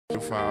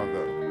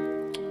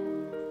Father,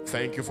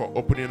 thank you for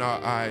opening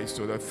our eyes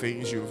to the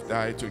things you've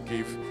died to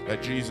give,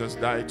 that Jesus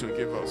died to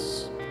give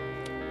us.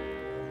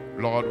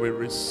 Lord, we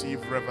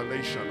receive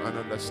revelation and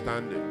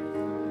understanding,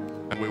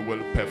 and we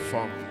will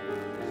perform.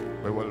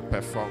 We will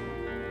perform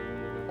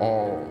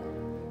all.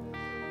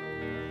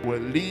 We'll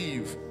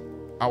live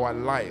our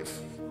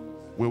life.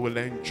 We will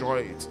enjoy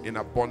it in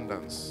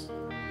abundance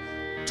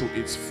to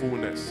its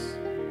fullness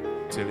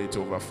till it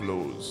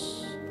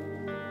overflows.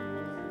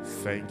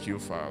 Thank you,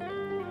 Father.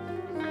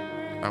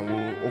 And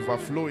we'll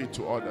overflow it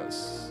to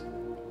others.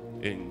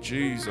 In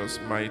Jesus'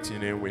 mighty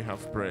name we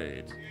have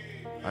prayed.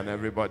 And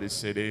everybody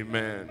said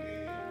amen.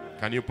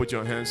 Can you put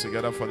your hands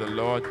together for the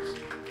Lord?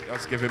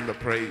 Just give him the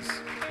praise.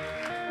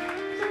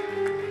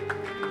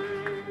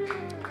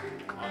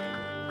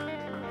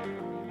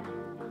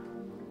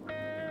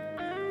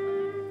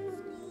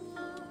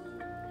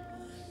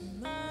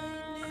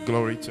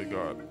 Glory to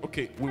God.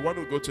 Okay, we want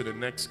to go to the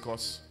next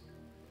course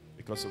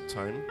because of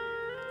time.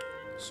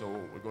 So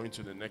we're going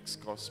to the next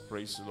course.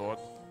 Praise the Lord.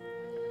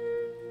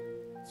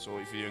 So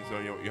if you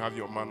have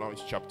your manual,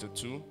 it's chapter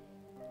 2.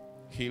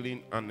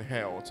 Healing and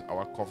health,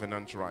 our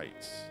covenant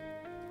rights.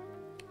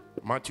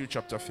 Matthew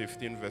chapter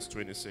 15 verse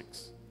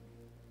 26.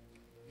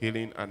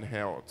 Healing and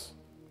health,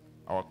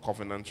 our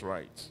covenant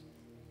rights.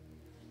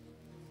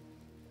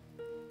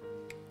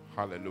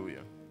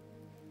 Hallelujah.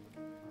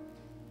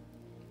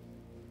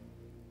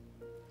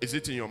 Is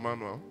it in your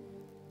manual?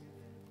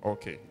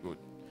 Okay, good.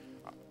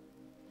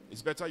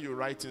 It's better you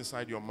write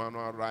inside your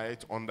manual,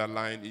 write,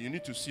 underline. You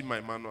need to see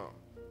my manual.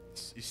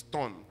 It's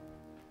torn.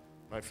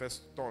 My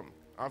first torn.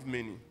 I have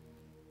many.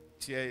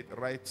 Tear it,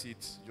 write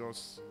it,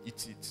 just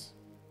eat it.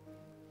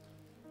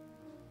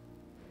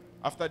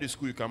 After the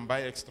school, you can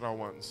buy extra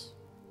ones.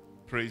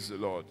 Praise the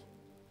Lord.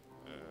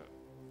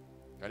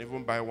 You can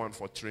even buy one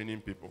for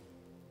training people.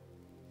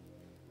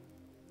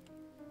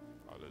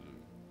 Hallelujah.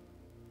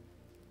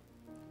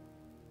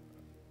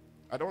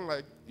 I don't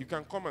like, you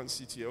can come and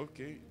sit here,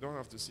 okay? You don't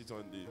have to sit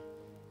on the...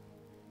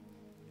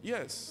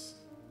 Yes.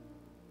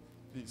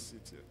 Please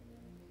sit here.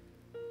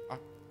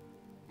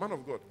 Man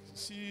of God,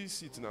 see,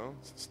 sit now.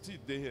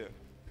 Sit there here.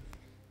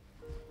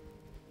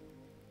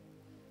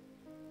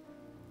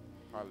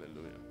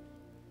 Hallelujah.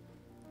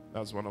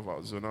 That's one of our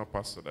zonal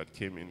pastors that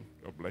came in.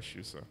 God bless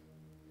you, sir.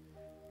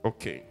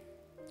 Okay.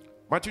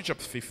 Matthew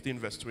chapter 15,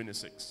 verse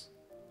 26.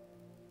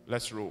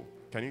 Let's roll.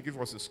 Can you give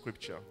us a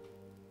scripture?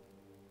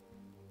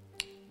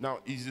 Now,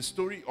 it's the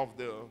story of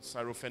the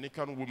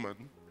Syrophoenician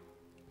woman.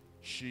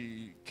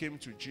 She came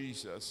to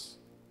Jesus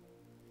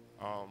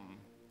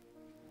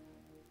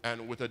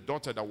and with a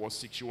daughter that was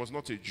sick. She was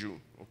not a Jew,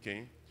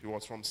 okay? She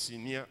was from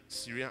Syria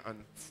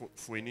and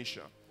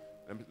Phoenicia.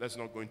 And let's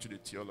not go into the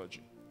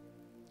theology.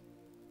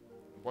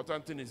 The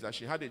important thing is that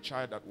she had a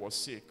child that was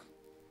sick,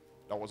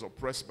 that was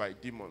oppressed by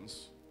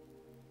demons.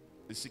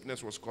 The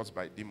sickness was caused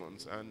by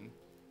demons. And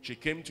she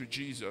came to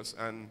Jesus,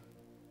 and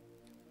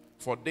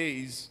for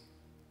days,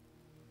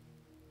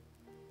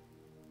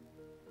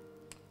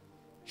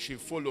 she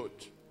followed,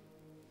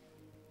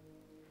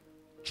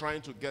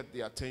 trying to get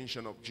the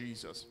attention of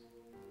Jesus.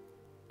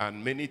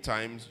 And many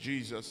times,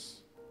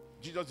 Jesus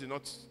did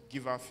not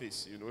give her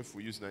face, if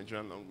we use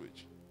Nigerian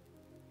language.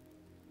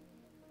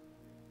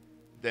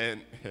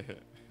 Then,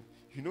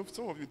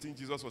 some of you think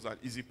Jesus was an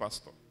easy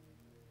pastor.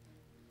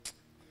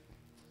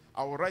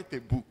 I will write a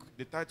book.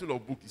 The title of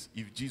the book is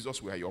If Jesus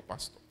Were Your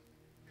Pastor.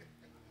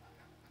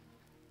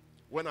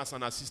 When as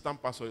an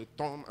assistant pastor, they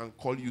turn and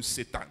call you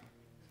Satan.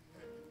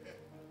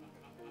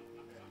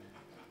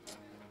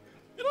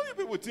 You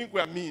people think we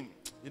are mean.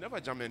 You never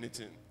jam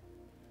anything.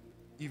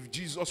 If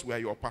Jesus were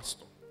your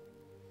pastor,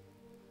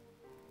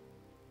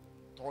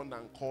 turned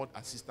and called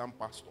assistant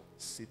pastor,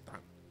 Satan.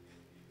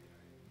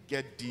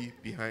 Get thee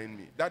behind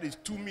me. That is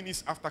 2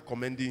 minutes after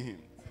commending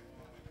him.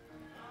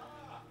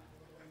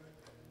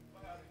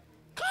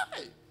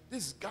 Guy,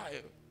 this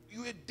guy,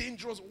 you are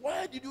dangerous.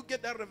 Where did you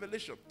get that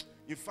revelation?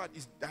 In fact,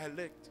 it's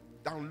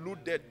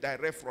downloaded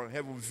direct from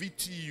heaven,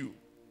 VTU.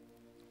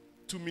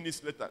 2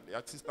 minutes later, the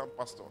assistant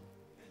pastor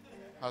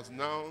is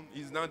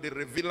now the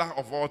revealer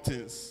of all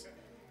things.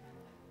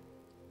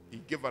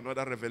 He gave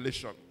another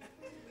revelation.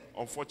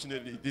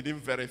 Unfortunately, he didn't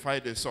verify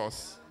the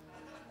source.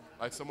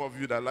 Like some of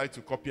you that like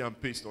to copy and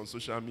paste on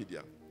social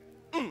media.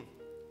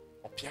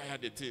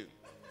 The thing.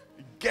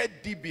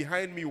 Get thee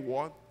behind me,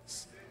 what?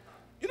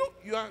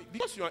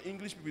 Because you are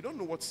English people, you don't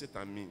know what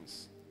Satan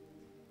means.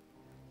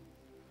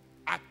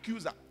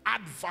 Accuser,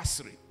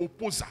 adversary,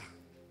 opposer.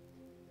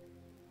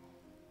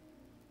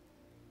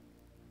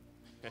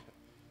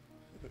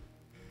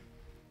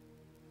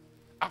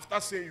 After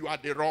saying you are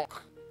the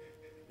rock,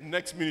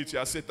 next minute you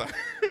are Satan.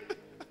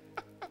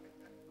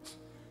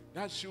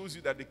 That shows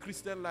you that the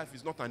Christian life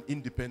is not an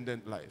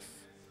independent life.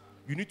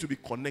 You need to be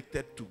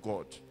connected to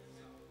God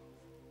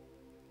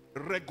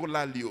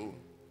regularly.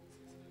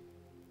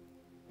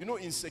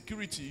 In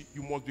security,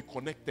 you must be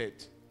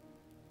connected.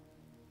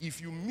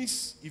 If you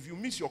miss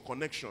your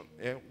connection,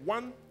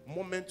 one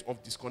moment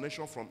of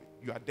disconnection from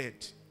you are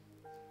dead.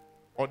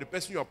 Or the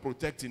person you are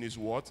protecting is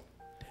what?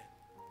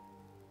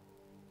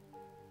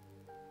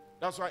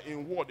 That's why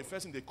in war, the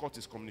first thing they cut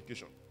is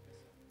communication.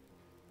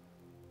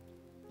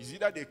 It's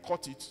either they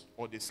cut it,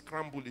 or they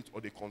scramble it,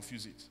 or they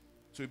confuse it.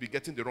 So you'll be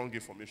getting the wrong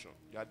information.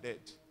 You are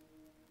dead.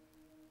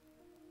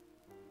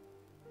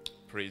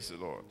 Praise the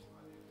Lord.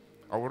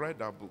 I will write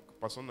that book.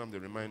 Pastor Nam, they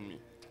remind me,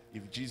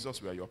 if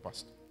Jesus were your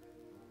pastor.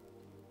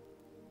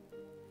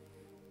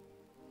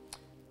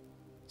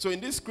 So in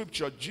this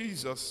scripture,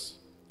 Jesus,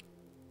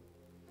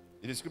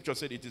 in the scripture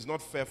said, it is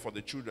not fair for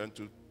the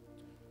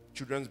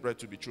children's bread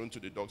to be thrown to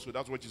the dogs. So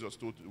that's what Jesus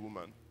told to the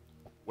woman.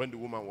 When the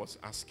woman was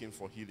asking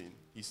for healing,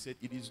 he said,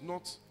 it is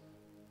not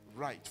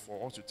right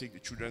for us to take the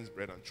children's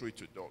bread and throw it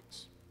to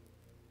dogs.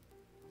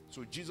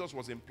 So Jesus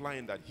was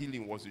implying that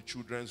healing was the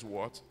children's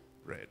what?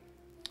 Bread.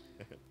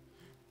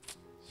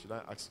 Should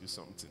I ask you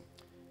something?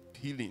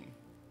 Healing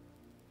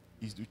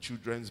is the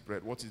children's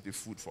bread. What is the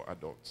food for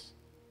adults?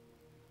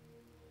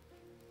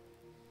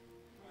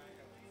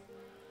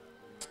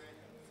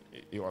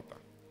 Water.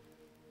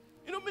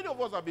 You know, many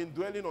of us have been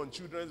dwelling on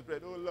children's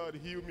bread. Oh Lord,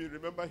 heal me.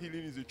 Remember,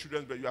 healing is the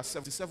children's bread. You are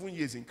 77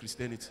 years in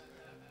Christianity.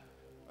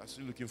 I'm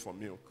still looking for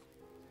milk.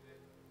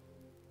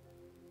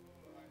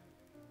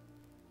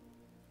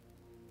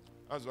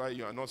 That's why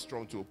you are not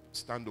strong to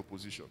stand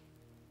opposition.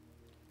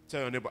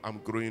 Tell your neighbor, I'm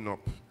growing up.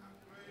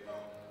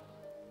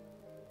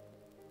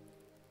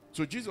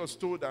 So Jesus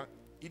told her,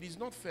 it is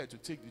not fair to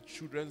take the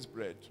children's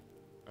bread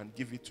and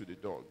give it to the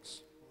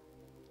dogs.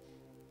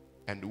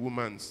 And the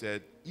woman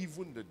said,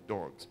 even the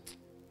dogs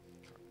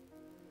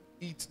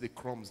eat the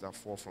crumbs that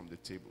fall from the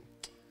table.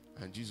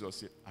 And Jesus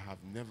said, I have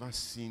never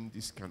seen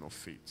this kind of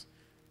faith.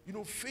 You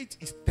know, faith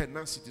is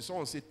tenacity.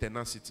 Someone say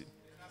tenacity.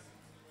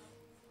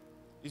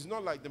 It's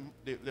not like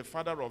the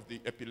father of the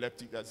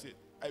epileptic that said,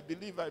 I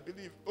believe.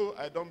 Oh,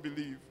 I don't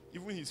believe.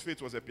 Even his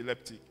faith was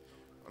epileptic.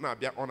 On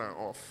and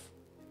off.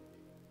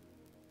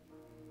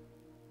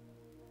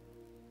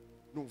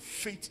 No,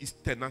 faith is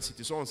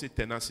tenacity. Someone say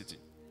tenacity.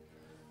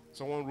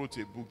 Someone wrote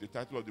a book. The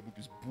title of the book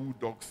is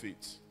Bulldog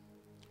Faith.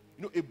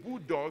 You know, a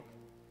bulldog,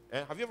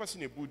 have you ever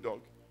seen a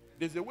bulldog?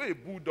 There's a way a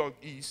bulldog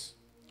is.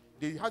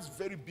 It has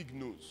very big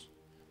nose.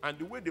 And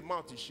the way the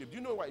mouth is shaped, do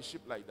you know why it's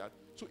shaped like that?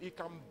 So it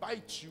can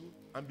bite you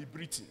and be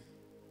breathing.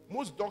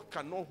 Most dogs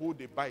cannot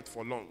hold a bite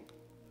for long.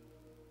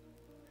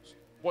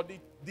 But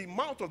the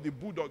mouth of the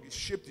bulldog is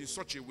shaped in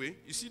such a way.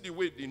 You see the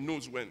way the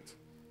nose went.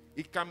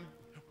 It can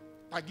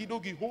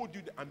tagidogi hold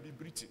you and be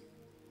breathing.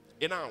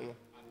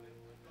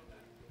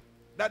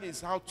 That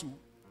is how to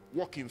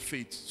walk in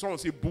faith. Someone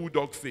say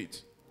bulldog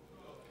faith.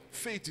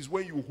 Faith is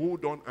when you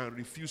hold on and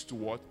refuse to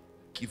what?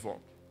 Give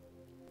up.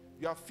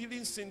 You are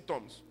feeling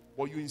symptoms,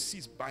 but you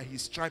insist by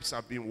his stripes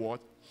have been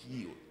what?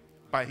 Healed.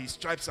 By his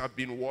stripes have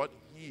been what?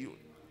 Healed.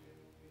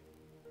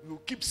 You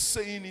keep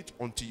saying it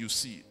until you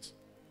see it.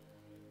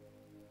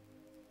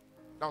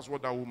 That's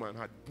what that woman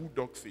had.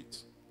 Bulldog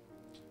faith.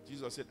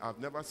 Jesus said, I've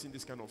never seen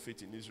this kind of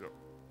faith in Israel.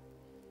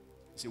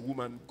 He said,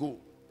 woman, go.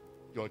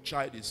 Your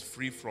child is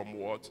free from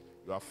what?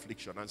 Your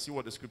affliction. And see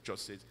what the scripture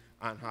says.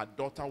 And her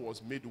daughter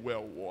was made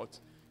well what?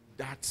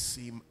 That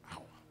same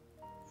hour.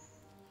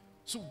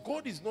 So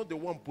God is not the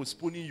one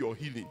postponing your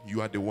healing.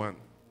 You are the one.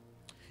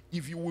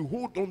 If you will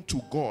hold on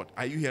to God,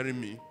 are you hearing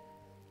me?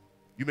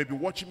 You may be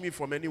watching me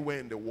from anywhere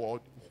in the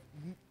world.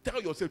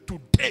 Tell yourself,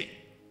 today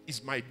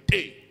is my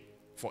day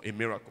for a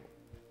miracle.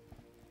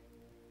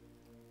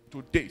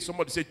 Today.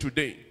 Somebody say,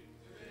 today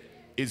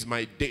is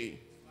my day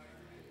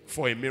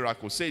for a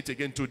miracle. Say it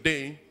again.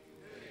 Today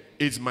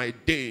is my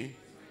day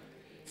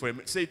for a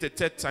miracle. Say it a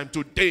third time.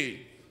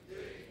 Today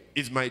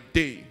is my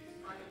day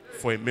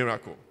for a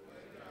miracle.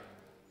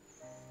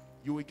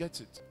 You will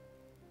get it.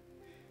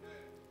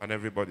 And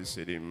everybody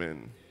said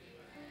amen.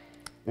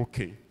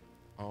 Okay.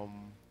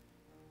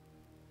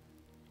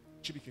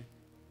 Chibike,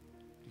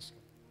 please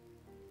come.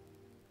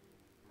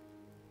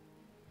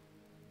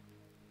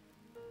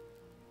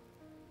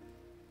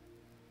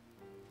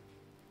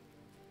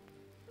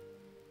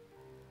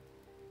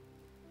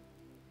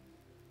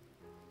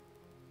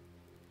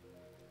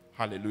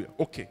 Hallelujah.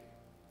 Okay.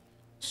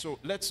 So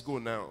let's go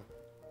now.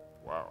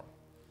 Wow.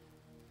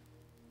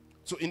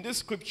 So in this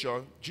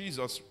scripture,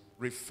 Jesus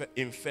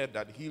inferred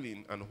that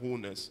healing and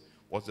wholeness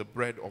was the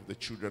bread of the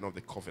children of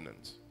the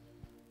covenant.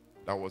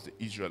 That was the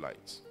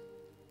Israelites.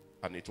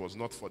 And it was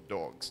not for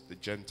dogs, the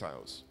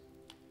Gentiles.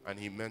 And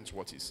he meant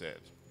what he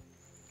said.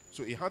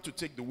 So he had to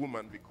take the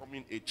woman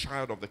becoming a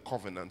child of the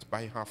covenant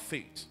by her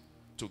faith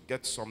to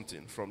get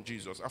something from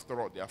Jesus. After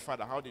all, their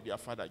father, how did their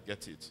father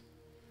get it?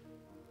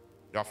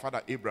 Their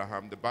father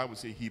Abraham, the Bible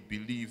says he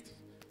believed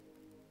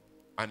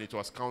and it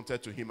was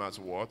counted to him as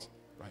what?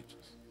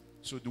 Righteous.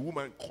 So the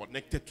woman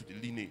connected to the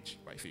lineage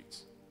by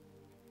faith.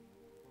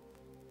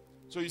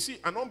 So you see,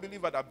 an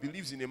unbeliever that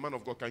believes in a man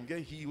of God can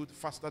get healed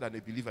faster than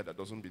a believer that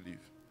doesn't believe.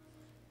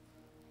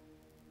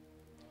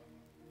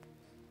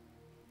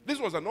 This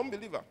was an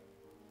unbeliever,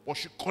 but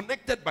she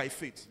connected by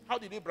faith. How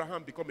did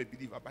Abraham become a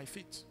believer? By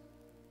faith.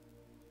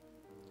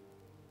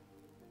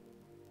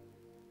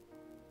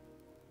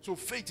 So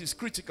faith is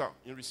critical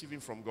in receiving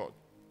from God.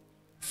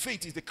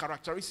 Faith is the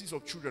characteristics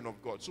of children of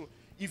God. So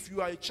if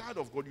you are a child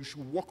of God, you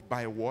should walk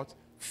by what?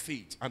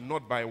 faith and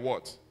not by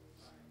what?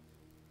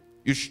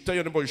 You should tell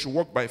your neighbor you should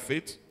walk by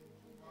faith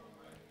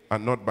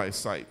and not by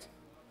sight.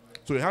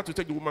 So he had to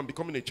take the woman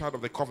becoming a child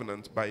of the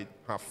covenant by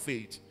her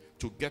faith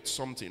to get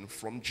something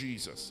from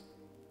Jesus.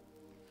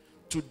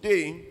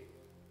 Today,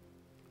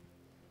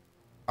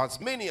 as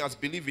many as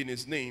believe in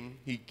his name,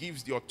 he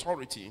gives the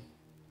authority,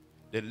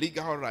 the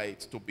legal right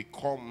to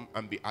become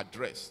and be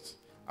addressed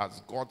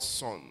as God's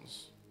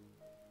sons,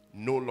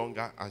 no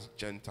longer as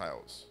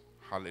Gentiles.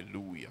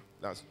 Hallelujah.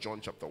 That's John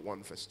chapter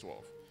 1 verse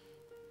 12.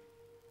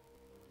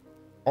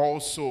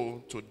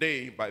 Also,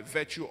 today, by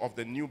virtue of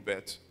the new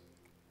birth,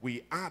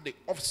 we are the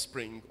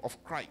offspring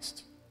of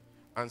Christ.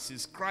 And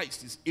since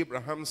Christ is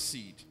Abraham's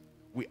seed,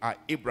 we are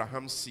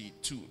Abraham's seed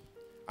too,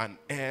 and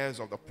heirs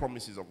of the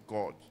promises of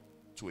God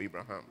to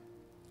Abraham.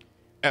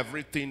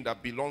 Everything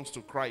that belongs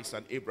to Christ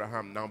and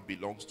Abraham now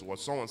belongs to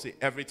us. Someone say,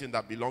 everything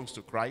that belongs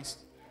to Christ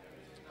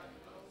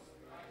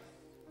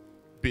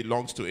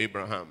belongs to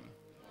Abraham.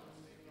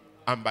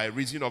 And by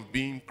reason of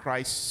being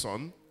Christ's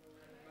son,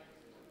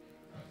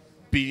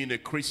 being a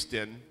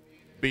Christian,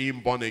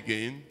 being born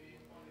again,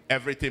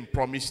 everything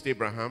promised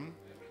Abraham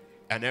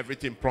and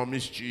everything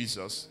promised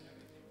Jesus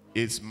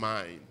is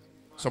mine.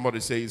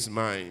 Somebody say it's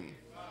mine.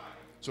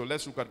 So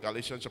let's look at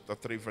Galatians chapter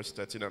 3 verse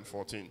 13 and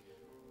 14.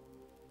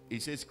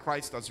 It says,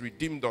 Christ has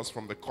redeemed us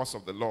from the curse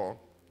of the law,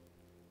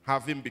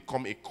 having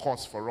become a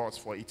curse for us,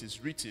 for it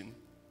is written,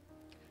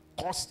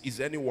 cursed is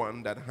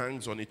anyone that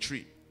hangs on a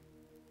tree.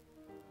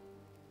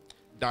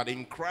 That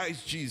in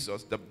Christ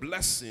Jesus the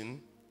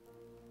blessing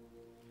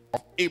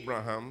of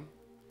Abraham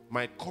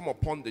might come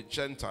upon the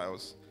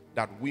Gentiles,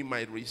 that we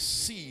might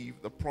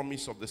receive the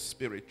promise of the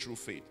Spirit through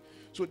faith.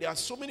 So there are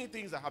so many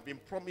things that have been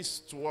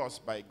promised to us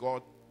by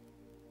God,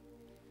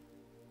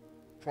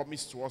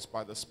 promised to us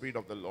by the Spirit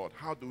of the Lord.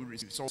 How do we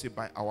receive? Someone say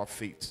by our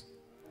faith.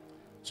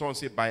 Someone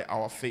say by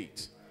our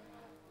faith.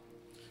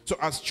 So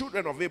as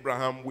children of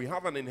Abraham, we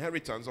have an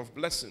inheritance of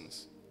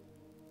blessings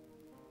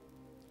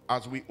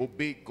as we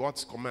obey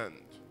God's command.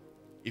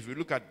 If you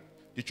look at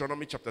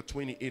Deuteronomy chapter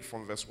 28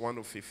 from verse 1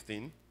 to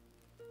 15,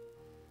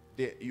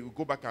 there, you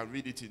go back and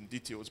read it in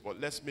details, but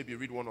let's maybe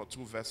read one or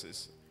two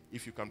verses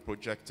if you can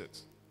project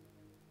it.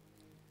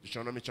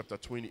 Deuteronomy chapter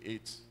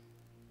 28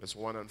 verse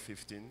 1 and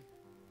 15.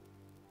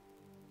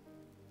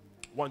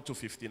 1 to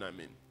 15, I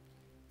mean.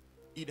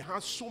 It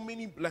has so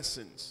many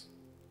blessings.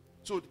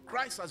 So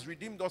Christ has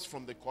redeemed us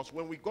from the curse.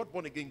 When we got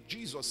born again,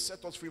 Jesus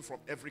set us free from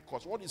every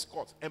curse. What is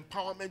curse?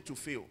 Empowerment to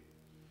fail.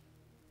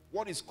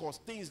 What is curse?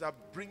 Things that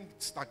bring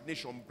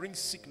stagnation, bring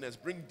sickness,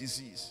 bring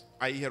disease.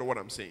 I hear what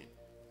I'm saying.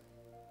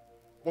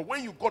 But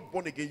when you got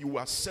born again, you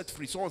were set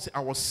free. Someone say,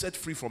 I was set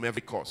free from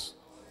every curse.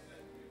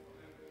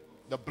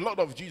 The blood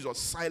of Jesus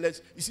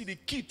silenced. You see, the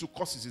key to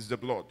curses is the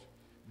blood.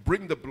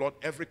 Bring the blood,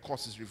 every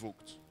curse is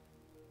revoked.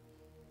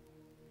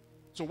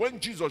 So when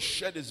Jesus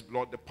shed his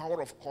blood, the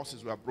power of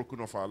curses were broken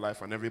off our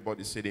life, and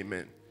everybody said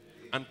amen.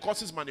 And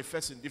curses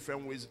manifest in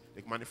different ways.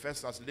 They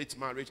manifest as late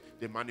marriage.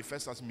 They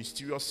manifest as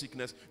mysterious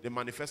sickness. They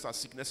manifest as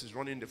sicknesses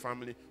running in the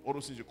family. All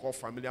those things you call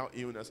familial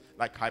illness,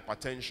 like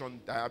hypertension,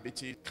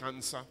 diabetes,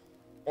 cancer.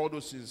 All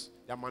those things,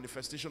 they are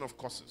manifestation of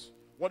curses.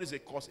 What is a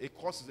curse? A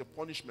curse is a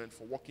punishment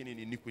for walking in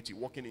iniquity,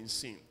 walking in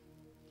sin,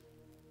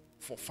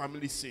 for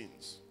family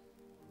sins.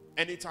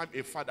 Anytime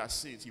a father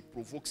sins, he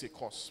provokes a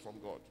curse from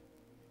God.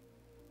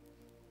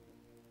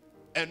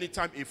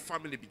 Anytime a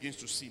family begins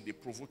to sin, they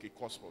provoke a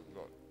curse from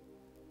God.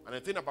 And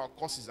the thing about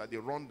curses is that they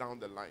run down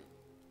the line.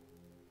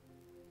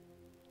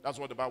 That's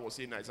what the Bible was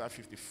saying in Isaiah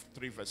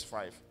 53 verse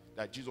 5,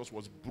 that Jesus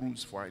was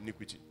bruised for our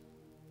iniquity.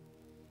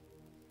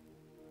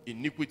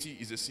 Iniquity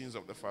is the sins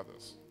of the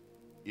fathers.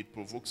 It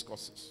provokes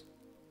curses.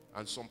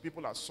 And some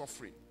people are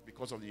suffering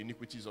because of the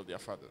iniquities of their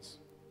fathers.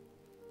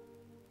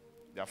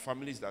 There are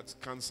families that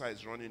cancer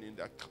is running in,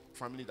 there are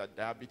families that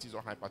diabetes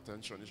or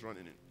hypertension is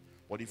running in.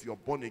 But if you're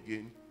born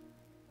again,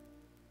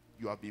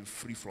 you have been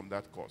free from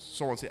that curse.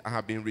 Someone say, I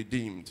have been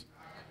redeemed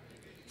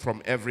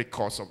from every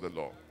curse of the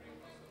law.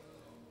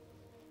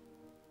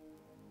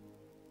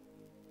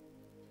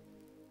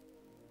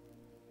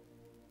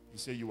 He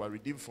said you are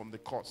redeemed from the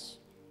curse.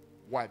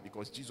 Why?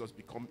 Because Jesus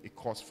became a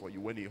curse for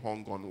you when he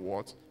hung on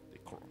what? The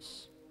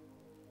cross.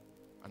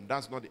 And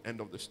that's not the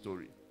end of the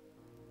story.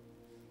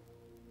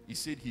 He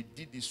said he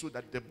did this so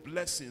that the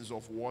blessings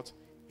of what?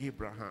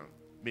 Abraham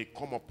may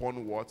come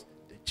upon what?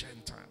 The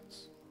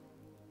Gentiles.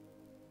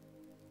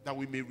 That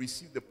we may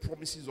receive the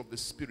promises of the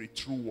Spirit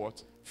through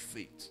what?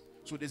 Faith.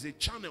 So there's a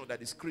channel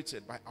that is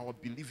created by our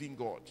believing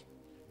God,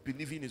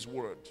 believing his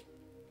word,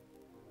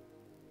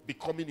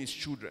 becoming his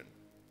children.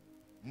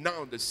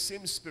 Now the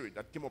same Spirit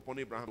that came upon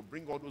Abraham to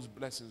bring all those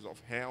blessings of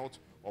health,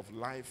 of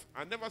life.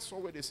 I never saw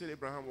where they said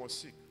Abraham was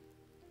sick.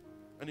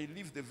 And he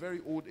lived a very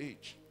old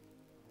age.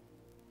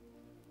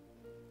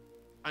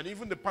 And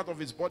even the part of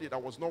his body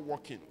that was not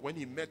working when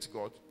he met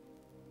God,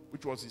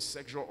 which was his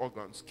sexual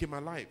organs, came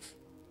alive.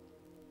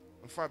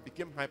 In fact,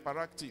 became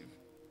hyperactive.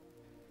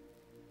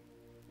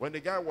 When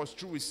the guy was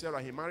through with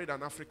Sarah, he married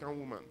an African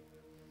woman.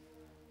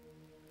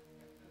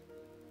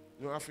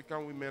 You know,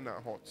 African women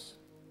are hot.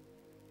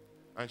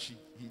 And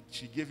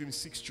she gave him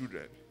 6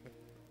 children.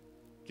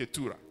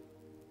 Keturah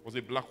was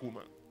a black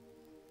woman.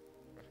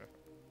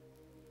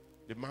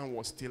 The man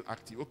was still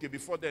active. Okay,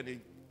 before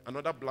then,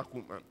 another black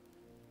woman,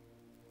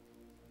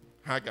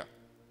 Hagar.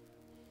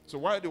 So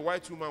while the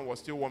white woman was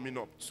still warming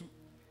up,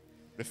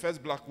 the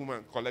first black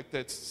woman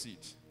collected seed.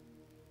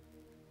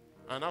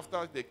 And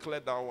after they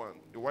cleared that one,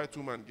 the white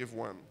woman gave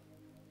one.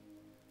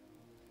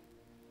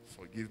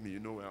 Forgive me, you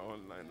know we're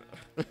online.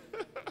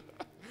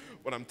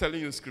 But I'm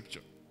telling you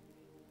scripture.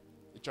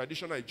 The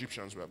traditional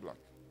Egyptians were black.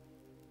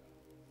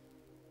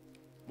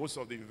 Most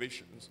of the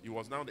invasions, it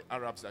was now the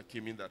Arabs that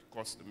came in that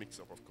caused the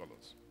mix-up of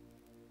colors.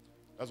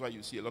 That's why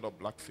you see a lot of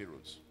black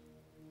pharaohs.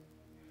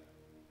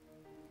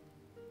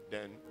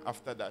 Then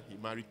after that, he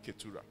married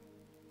Keturah,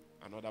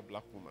 another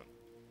black woman.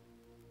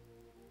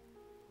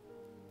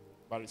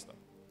 Barrister.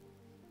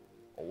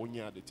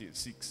 Owonya at the thing,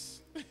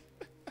 6.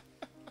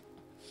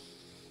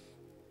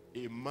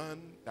 A man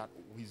that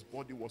his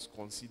body was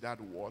considered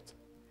what?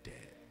 Dead.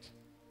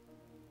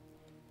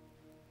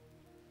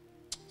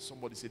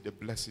 Somebody say the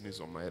blessing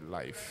is on my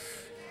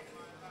life.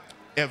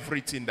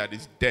 Everything that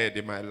is dead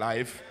in my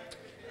life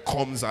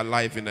comes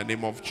alive in the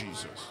name of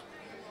Jesus.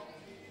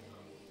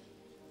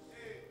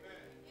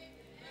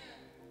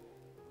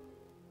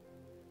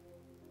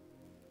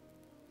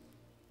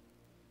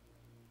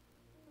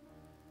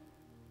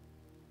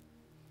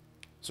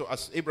 So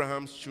as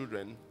Abraham's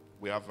children,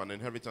 we have an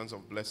inheritance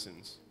of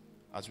blessings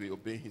as we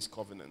obey his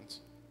covenant.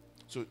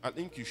 So I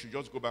think you should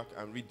just go back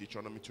and read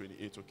Deuteronomy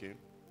 28, okay?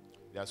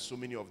 There are so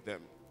many of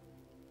them.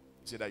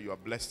 He said that you are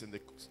blessed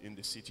in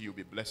the city, you'll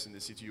be blessed in the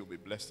city, you'll be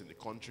blessed in the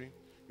country.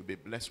 You'll be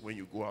blessed when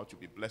you go out,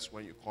 you'll be blessed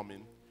when you come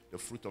in. The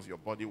fruit of your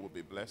body will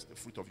be blessed. The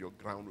fruit of your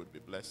ground will be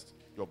blessed.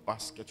 Your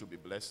basket will be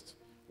blessed.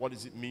 What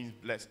does it mean,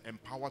 blessed?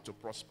 Empowered to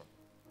prosper.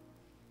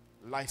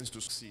 License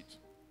to succeed.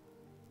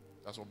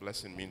 That's what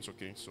blessing means,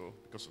 okay? So,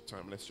 because of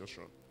time, let's just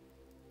run.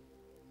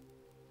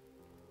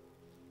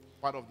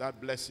 Part of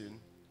that blessing,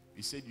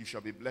 he said you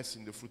shall be blessed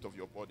in the fruit of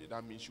your body.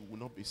 That means you will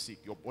not be sick.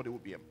 Your body will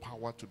be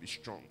empowered to be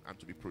strong and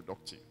to be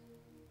productive.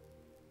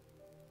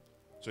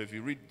 So if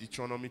you read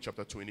Deuteronomy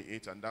chapter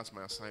 28, and that's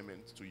my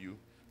assignment to you,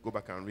 go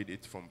back and read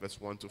it from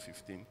verse 1 to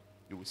 15.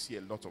 You will see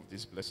a lot of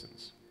these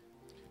blessings.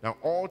 Now,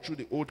 all through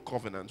the old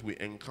covenant, we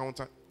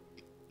encounter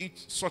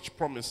each such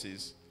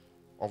promises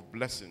of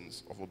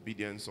blessings, of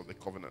obedience of the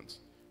covenant.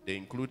 They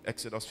include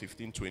Exodus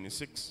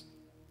 15:26,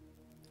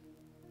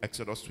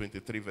 Exodus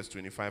 23, verse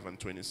 25 and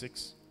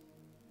 26,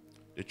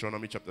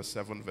 Deuteronomy chapter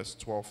 7, verse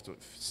 12 to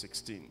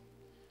 16,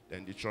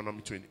 then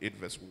Deuteronomy 28,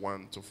 verse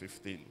 1 to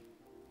 15.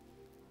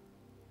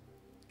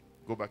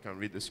 Go back and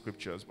read the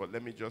scriptures, but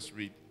let me just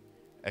read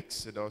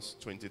Exodus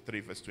 23,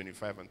 verse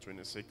 25 and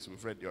 26.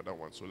 We've read the other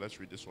one, so let's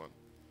read this one.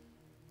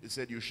 It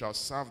said, you shall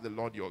serve the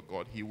Lord your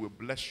God. He will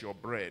bless your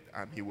bread,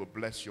 and he will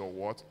bless your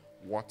what?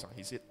 Water.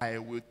 He said, I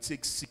will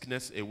take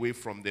sickness away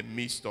from the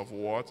midst of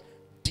what?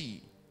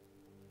 Thee.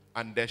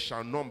 And there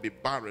shall none be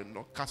barren,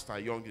 nor cast a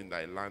young in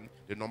thy land.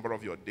 The number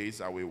of your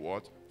days I will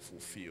what?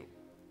 Fulfill.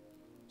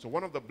 So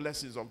one of the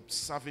blessings of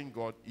serving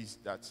God is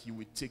that he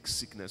will take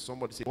sickness.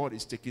 Somebody say, God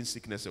is taking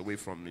sickness away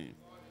from me.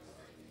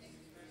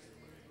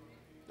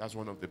 That's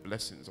one of the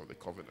blessings of the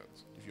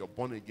covenant. If you're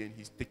born again,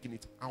 he's taking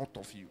it out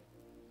of you.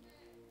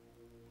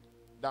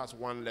 That's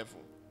one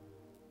level.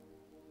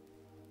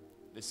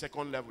 The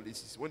second level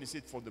is when he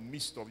said from the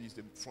midst of you,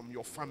 from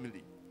your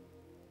family,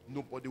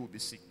 nobody will be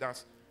sick.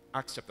 That's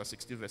Acts chapter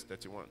 16, verse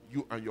 31.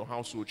 You and your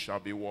household shall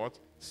be what?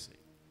 Saved.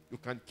 You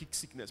can kick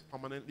sickness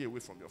permanently away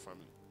from your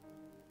family.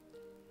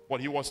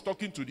 But he was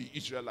talking to the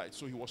Israelites,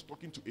 so he was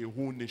talking to a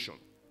whole nation.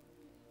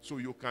 So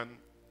you can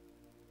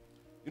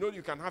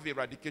have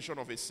eradication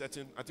of a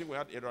certain, I think we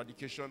had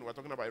eradication, we're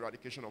talking about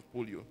eradication of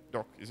polio,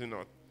 Doc, is it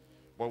not?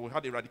 But we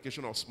had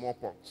eradication of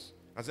smallpox.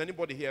 Has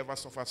anybody here ever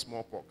suffered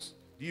smallpox?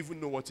 Do you even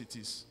know what it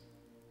is?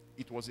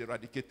 It was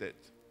eradicated.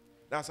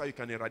 That's how you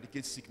can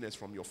eradicate sickness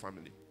from your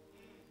family.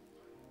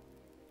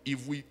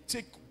 If we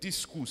take this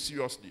school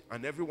seriously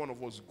and every one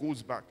of us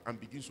goes back and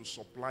begins to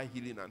supply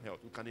healing and health,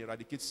 we can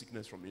eradicate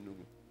sickness from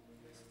Enugu.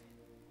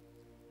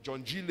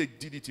 John G. Lake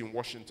did it in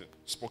Washington,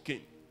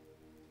 Spokane.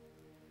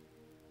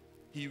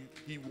 He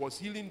was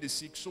healing the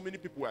sick. So many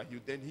people were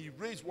healed. Then he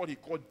raised what he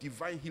called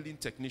divine healing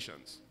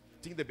technicians.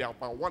 I think there were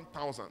about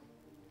 1,000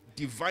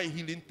 divine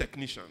healing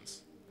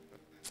technicians.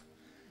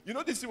 You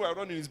know, this thing we're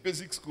running is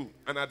basic school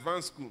and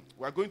advanced school.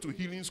 We are going to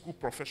healing school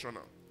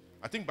professional.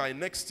 I think by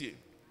next year.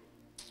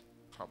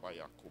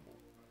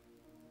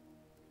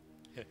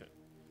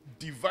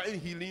 Divine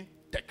healing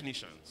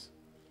technicians.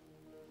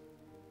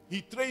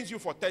 He trains you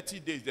for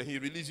 30 days, then he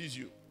releases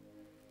you.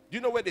 Do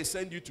you know where they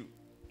send you to?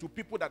 To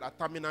people that are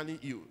terminally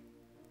ill.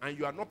 And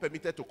you are not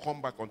permitted to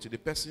come back until the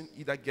person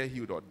either gets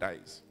healed or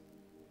dies.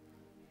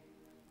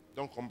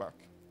 Don't come back.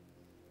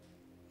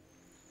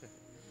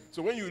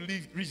 So when you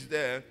reach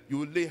there, you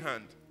will lay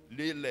hand,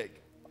 lay leg.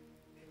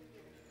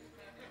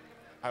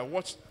 I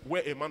watched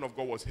where a man of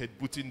God was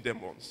headbutting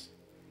demons.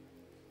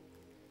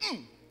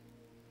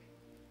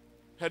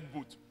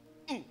 Headbutt.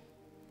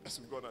 That's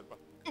God at back.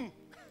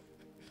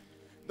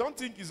 Don't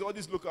think it's all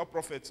these local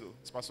prophets. Oh.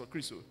 It's Pastor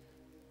Chris. Oh.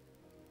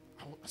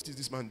 What is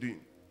this man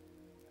doing?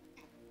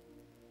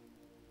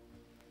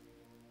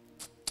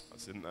 I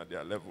said, nah, there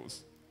are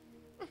levels.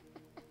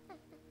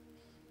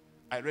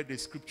 I read a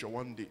scripture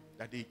one day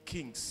that a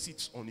king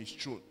sits on his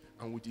throne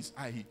and with his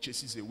eye he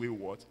chases away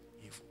what?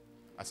 Evil.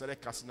 I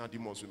started casting out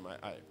demons with my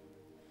eye.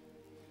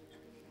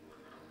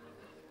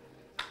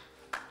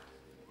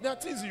 There are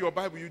things in your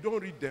Bible, you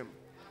don't read them.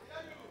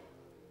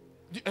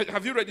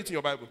 Have you read it in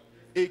your Bible?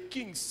 A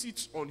king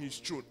sits on his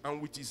throne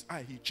and with his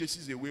eye he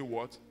chases away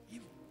what?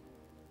 Evil.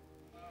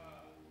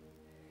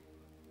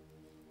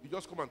 You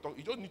just come and talk.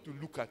 You just need to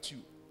look at you.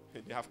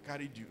 And they have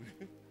carried you.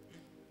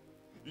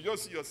 You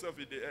just see yourself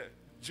in the air.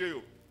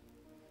 Jail.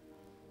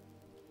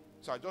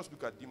 So I just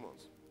look at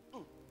demons.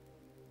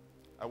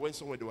 I went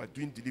somewhere, they were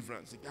doing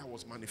deliverance. The guy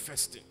was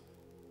manifesting,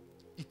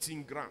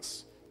 eating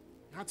grass.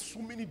 He had so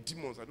many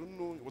demons. I don't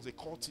know, he was a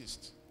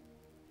cultist.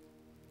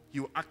 He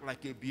would act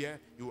like a bear.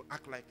 He would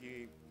act like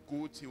a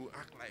goat. He would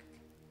act like.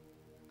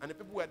 And the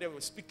people were there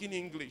were speaking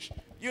English.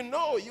 You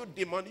know, you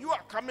demon, you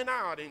are coming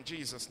out in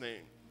Jesus'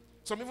 name.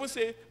 Some people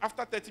say,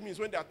 after 30 minutes,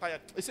 when they are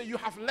tired, they say, you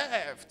have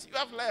left. You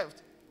have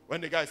left. When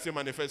the guy is still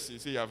manifesting,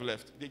 say, you have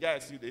left. The guy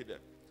is still there.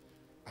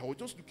 I was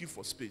just looking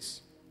for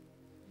space.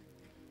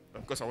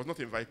 Because I was not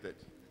invited.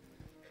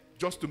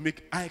 Just to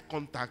make eye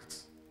contact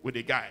with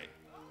the guy.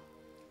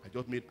 I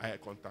just made eye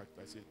contact.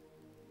 I said,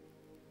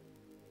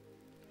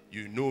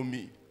 you know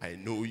me, I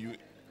know you.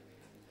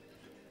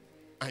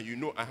 And you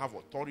know I have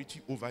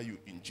authority over you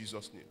in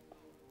Jesus' name.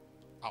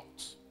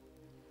 Out.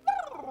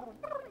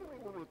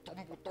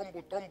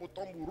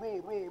 Tumble,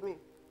 roll.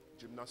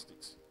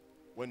 Gymnastics.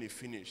 When he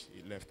finished,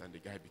 he left and the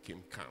guy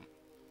became calm.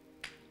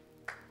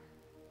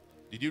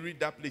 Did you read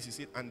that place? He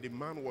said, and the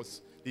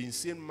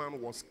insane man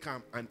was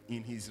calm and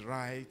in his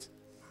right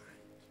mind.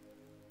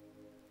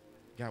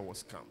 Guy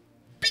was calm.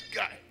 Big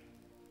guy.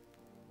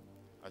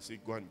 I said,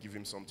 go and give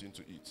him something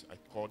to eat. I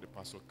called the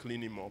pastor,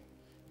 clean him up,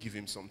 give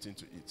him something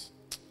to eat.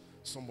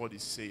 Somebody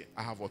say,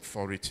 I have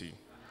authority.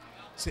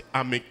 Say,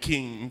 I'm a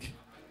king.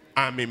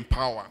 I'm in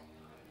power.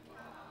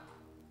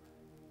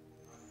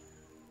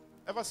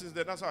 Ever since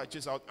then, that's how I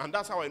chase out. And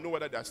that's how I know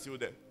whether they're still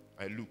there.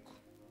 I look.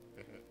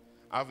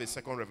 I have a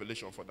second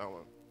revelation for that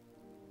one.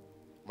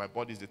 My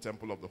body is the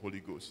temple of the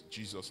Holy Ghost.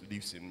 Jesus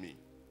lives in me.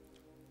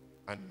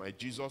 And my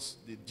Jesus,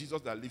 the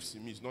Jesus that lives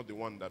in me is not the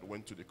one that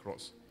went to the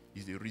cross.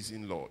 He's the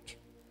risen Lord.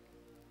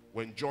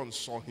 When John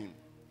saw him,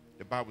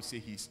 the Bible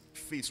says his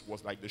face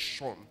was like the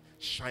sun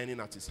shining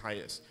at his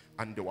highest.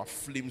 And there were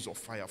flames of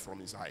fire from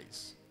his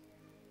eyes.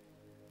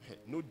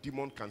 No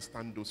demon can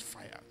stand those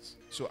fires.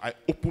 So I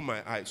open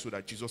my eyes so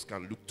that Jesus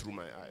can look through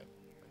my eye.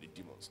 And the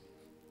demons leave.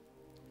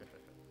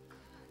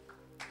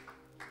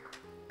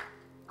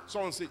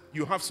 Someone say,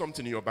 you have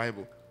something in your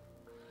Bible.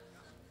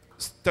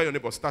 Tell your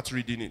neighbor, start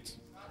reading it.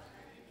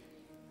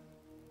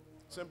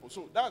 Simple.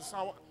 So that's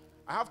how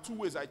I have two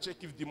ways I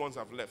check if demons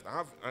have left.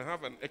 I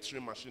have an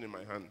X-ray machine in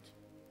my hand.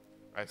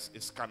 A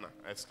scanner.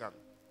 I scan.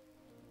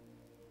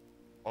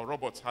 Or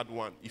Robert had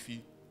one. If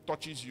he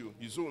touches you,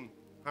 his own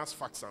has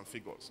facts and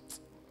figures.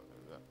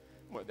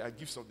 They are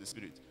gifts of the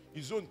Spirit.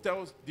 His own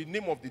tells the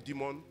name of the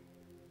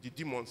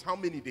demons, how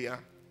many they are,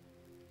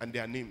 and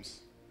their names.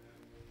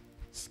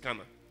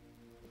 Scanner.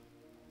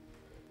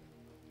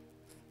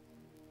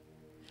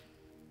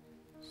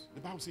 The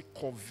Bible says,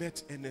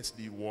 covet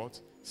earnestly what?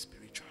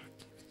 Spiritual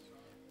gifts.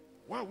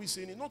 Why are we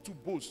saying it? Not to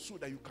boast, so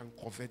that you can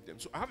covet them.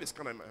 So I have a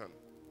scanner in my hand.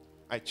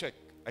 I check.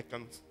 I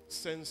can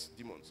sense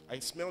demons. I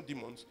smell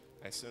demons.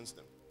 I sense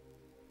them.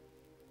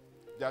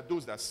 There are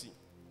those that see.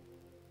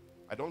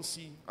 I don't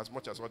see as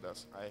much as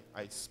others.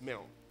 I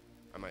smell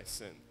and I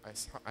send.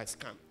 I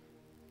scan.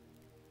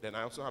 Then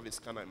I also have a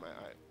scanner in my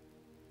eye.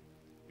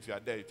 If you are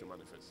there, it will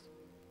manifest.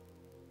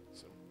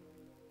 So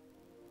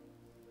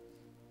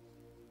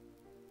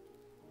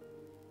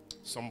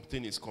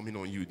something is coming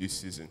on you this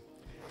season.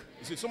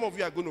 You see, some of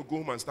you are going to go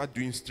home and start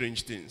doing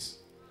strange things.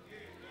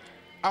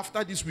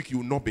 After this week, you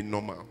will not be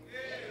normal.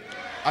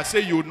 I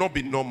say you will not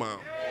be normal.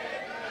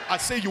 I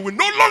say you will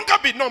no longer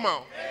be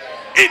normal.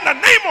 In the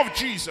name of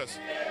Jesus.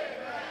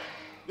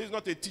 This is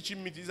not a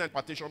teaching meeting, this is an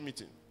impartation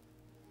meeting.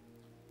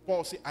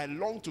 Paul said, I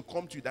long to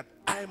come to you that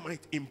I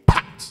might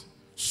impart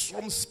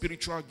some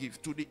spiritual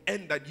gift to the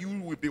end that you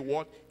will be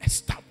what?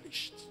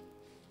 Established.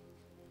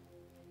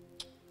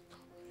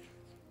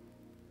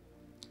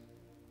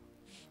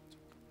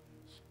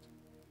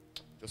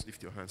 Just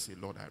lift your hand and say,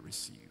 Lord, I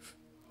receive.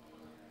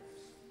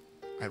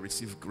 I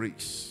receive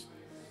grace.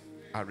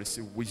 I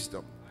receive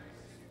wisdom.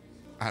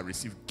 I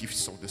receive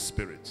gifts of the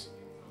Spirit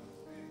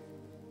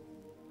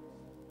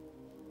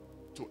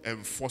to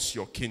enforce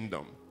your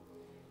kingdom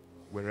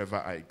wherever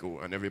I go.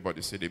 And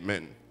everybody said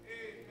amen.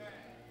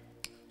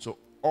 So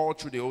all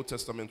through the Old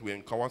Testament we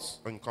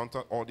encounter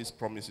all these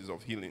promises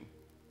of healing.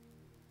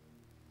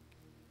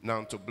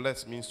 Now to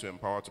bless means to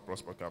empower, to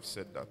prosper. I've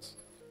said that.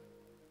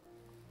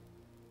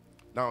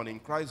 Now in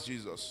Christ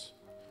Jesus,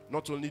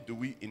 not only do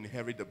we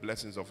inherit the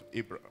blessings of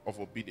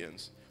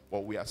obedience,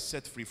 but we are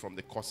set free from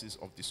the causes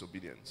of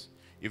disobedience.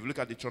 If you look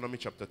at Deuteronomy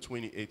chapter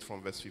 28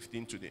 from verse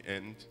 15 to the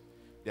end,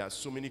 there are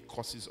so many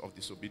causes of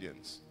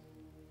disobedience.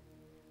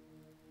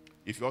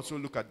 If you also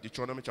look at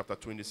Deuteronomy chapter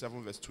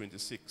 27 verse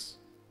 26,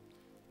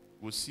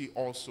 we'll see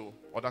also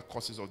other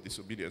causes of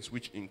disobedience,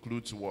 which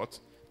includes what?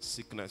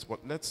 Sickness.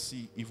 But let's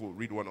see if we'll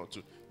read one or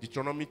two.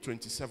 Deuteronomy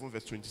 27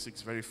 verse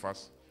 26, very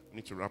fast. We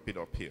need to wrap it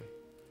up here.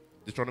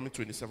 Deuteronomy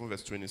 27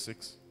 verse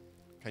 26.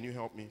 Can you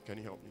help me? Can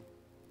you help me?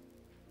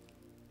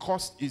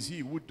 Cursed is he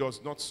who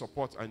does not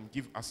support and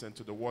give assent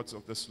to the words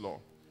of this law,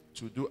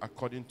 to do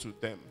according to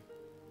them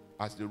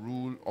as the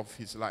rule of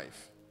his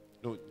life.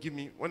 No, give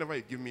me, whenever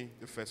you give me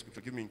the first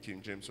scripture, give me in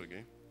King James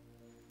again.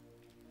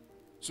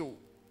 So,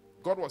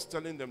 God was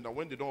telling them that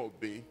when they don't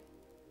obey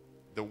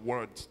the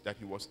word that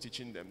he was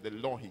teaching them, the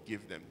law he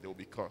gave them, they will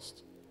be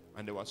cursed.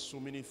 And there were so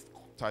many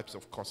types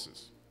of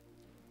curses.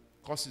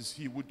 Curse is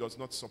he who does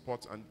not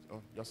support and...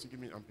 Oh, you have to give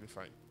me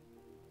Amplified.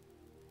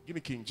 Give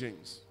me King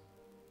James.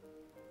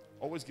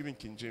 Always give me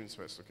King James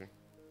first, okay?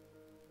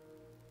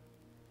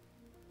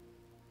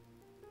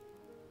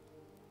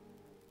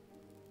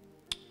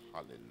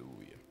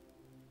 Hallelujah.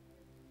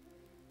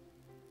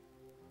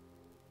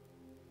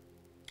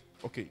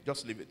 Okay,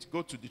 just leave it.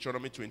 Go to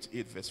Deuteronomy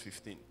 28 verse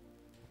 15.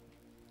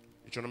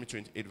 Deuteronomy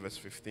 28 verse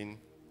 15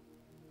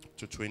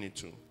 to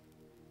 22.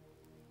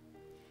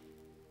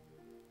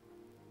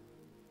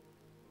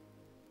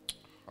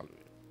 Hallelujah.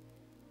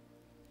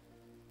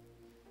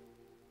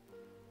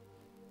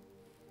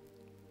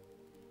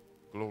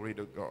 Glory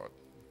to God.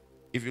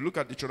 If you look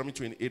at Deuteronomy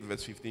 28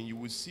 verse 15, you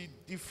will see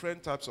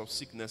different types of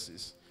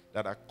sicknesses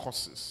that are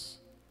causes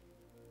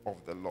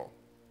of the law.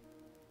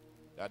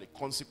 They are the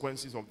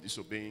consequences of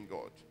disobeying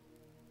God.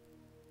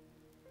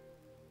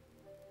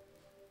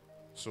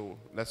 So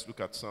let's look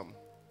at some.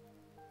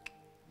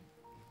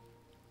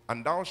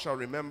 And thou shalt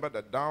remember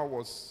that thou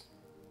was...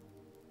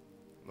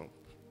 No,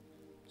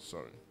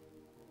 sorry.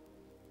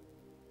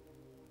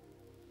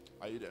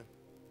 Are you there?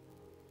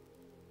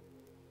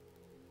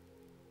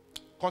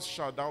 Cursed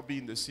shalt thou be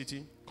in the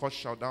city, cursed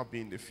shalt thou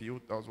be in the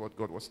field. That was what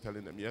God was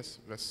telling them. Yes,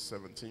 verse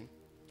 17.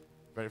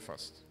 Very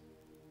fast.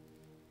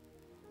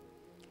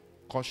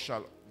 Cursed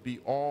shall be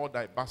all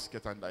thy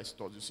basket and thy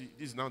stores. You see,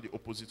 this is now the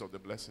opposite of the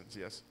blessings.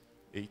 Yes,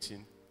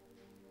 18.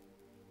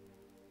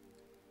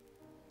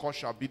 Cursed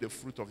shall be the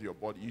fruit of your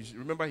body. You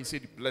remember he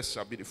said, blessed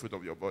shall be the fruit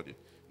of your body.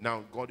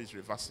 Now God is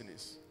reversing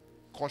this.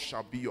 Cursed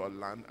shall be your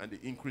land and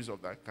the increase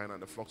of that kind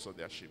and the flocks of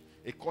their sheep.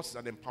 A curse is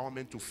an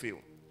empowerment to fail.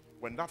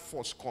 When that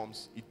force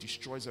comes, it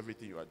destroys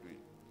everything you are doing.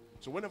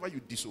 So whenever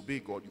you disobey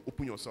God, you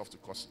open yourself to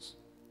curses.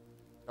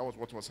 That was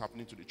what was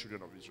happening to the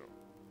children of Israel.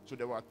 So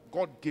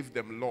God gave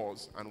them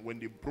laws, and when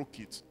they broke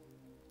it,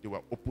 they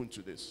were open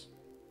to this.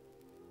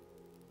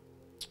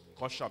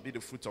 Cursed shall be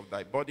the fruit of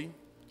thy body.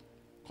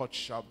 Cursed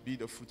shall be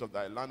the fruit of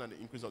thy land and the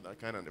increase of thy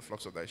kind and the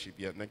flocks of thy sheep.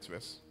 Yeah, next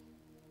verse.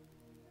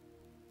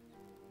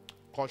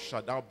 Cursed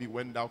shall thou be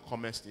when thou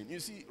comest in.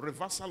 You see,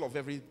 reversal of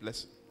every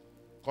blessing.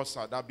 Cursed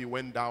shall thou be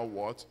when thou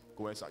what?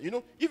 Goest out. You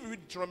know, if you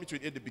read Deuteronomy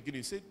 28 at the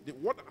beginning, it said,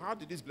 how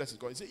did these blessings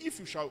go? It said, if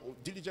you shall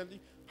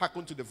diligently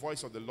hearken to the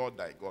voice of the Lord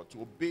thy God,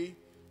 to obey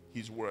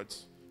his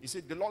words. He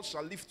said, the Lord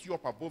shall lift you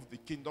up above the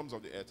kingdoms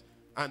of the earth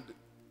and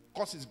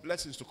cause his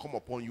blessings to come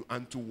upon you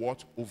and to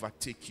what?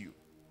 Overtake you.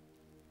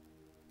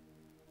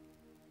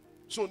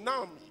 So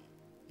now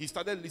he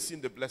started listing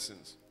the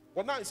blessings.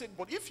 But now he said,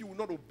 but if you will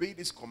not obey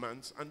these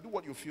commands and do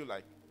what you feel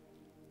like,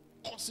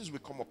 curses will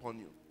come upon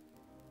you.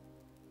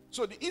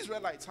 So the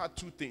Israelites had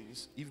two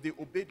things. If they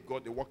obeyed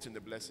God, they walked in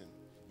the blessing.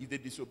 If they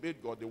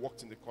disobeyed God, they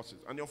walked in the curses.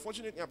 And the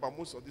unfortunate thing about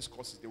most of these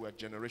curses, they were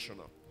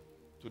generational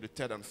to the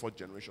third and fourth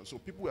generation. So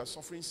people were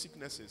suffering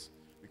sicknesses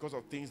because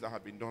of things that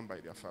had been done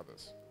by their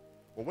fathers.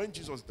 But when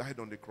Jesus died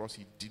on the cross,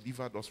 he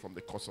delivered us from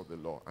the curse of the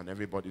law. And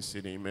everybody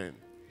said amen.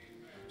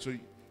 So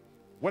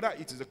whether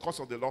it is the curse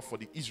of the law for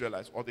the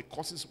Israelites or the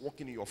curses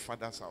walking in your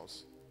father's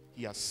house,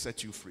 he has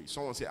set you free.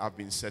 Someone say, I've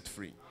been set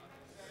free.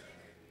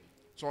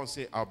 Someone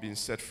say, I've been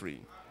set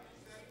free.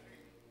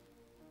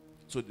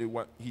 So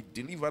he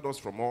delivered us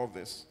from all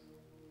this.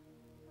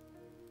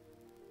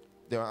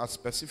 There are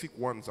specific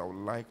ones I would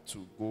like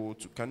to go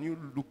to. Can you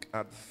look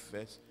at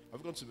verse? Have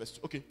you gone to verse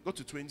 2? Okay, go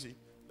to 20.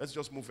 Let's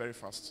just move very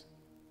fast.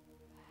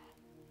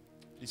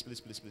 Please,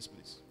 please, please, please,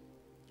 please.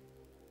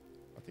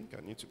 I think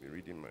I need to be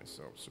reading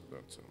myself so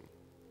that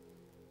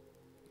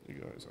you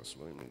guys are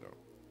slowing me down.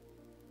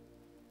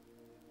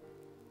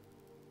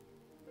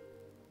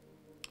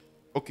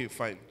 Okay,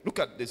 fine. Look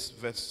at this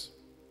verse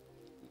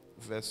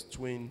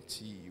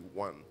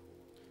 21.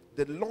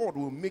 The Lord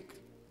will make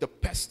the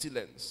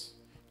pestilence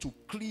to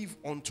cleave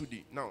unto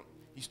thee. Now,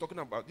 he's talking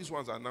about, these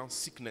ones are now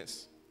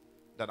sickness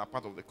that are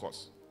part of the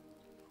curse.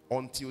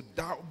 Until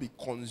thou be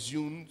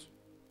consumed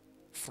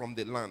from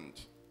the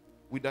land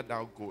whither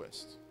thou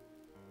goest.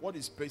 What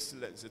is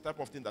pestilence? The type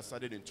of thing that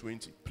started in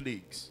 20.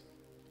 Plagues.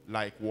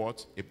 Like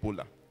what?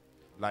 Ebola.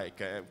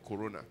 Like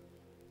corona.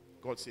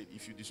 God said,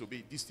 if you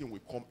disobey, this thing will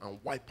come and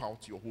wipe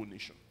out your whole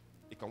nation.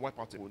 It can wipe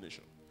out a whole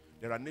nation.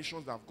 There are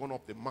nations that have gone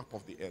up the map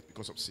of the earth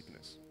because of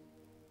sickness.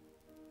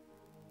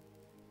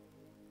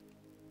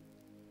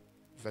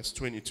 Verse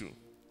 22.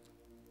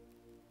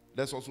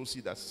 Let's also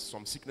see that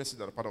some sicknesses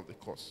that are part of the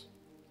curse.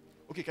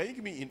 Okay, can you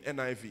give me in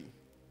NIV?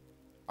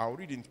 I'll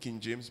read in King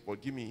James,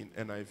 but give me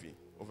in NIV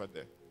over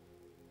there.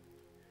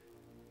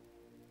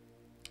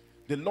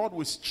 The Lord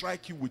will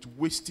strike you with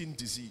wasting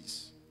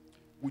disease,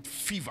 with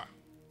fever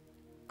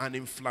and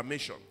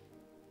inflammation,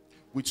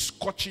 with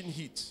scorching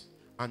heat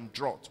and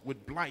drought,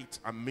 with blight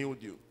and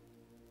mildew,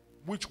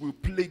 which will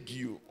plague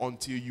you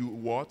until you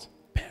what?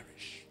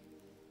 Perish.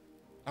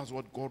 That's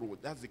what God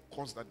would. That's the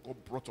curse that God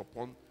brought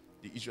upon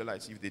the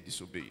Israelites if they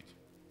disobeyed.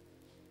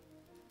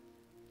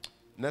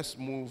 Let's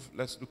move.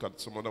 Let's look at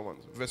some other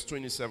ones. Verse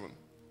 27.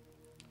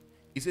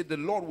 He said, the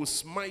Lord will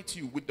smite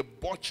you with the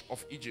botch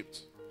of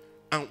Egypt,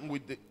 and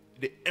with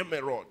the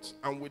emerald,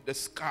 and with the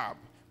scab,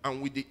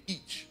 and with the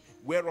itch,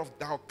 whereof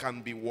thou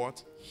can be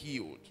what?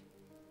 Healed.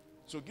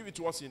 So give it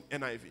to us in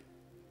NIV,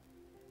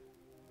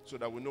 so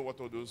that we know what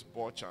all those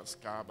botch and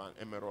scab and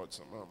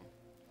emeralds are.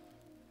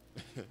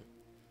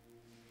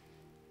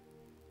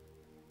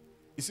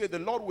 He said, the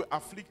Lord will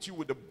afflict you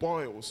with the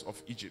boils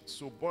of Egypt.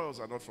 So boils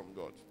are not from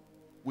God.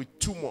 With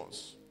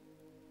tumors,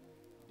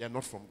 they are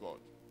not from God.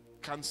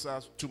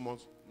 Cancers,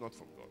 tumors, not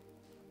from God.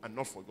 And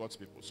not for God's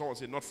people. Someone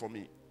say, not for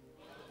me.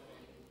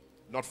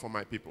 Not for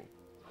my people.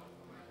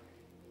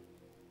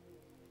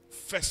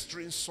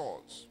 Festering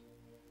sores.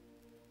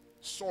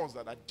 Sores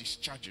that are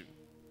discharging.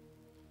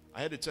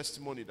 I had a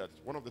testimony that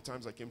one of the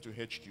times I came to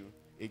HQ,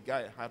 a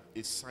guy had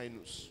a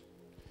sinus.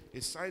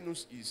 A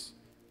sinus is,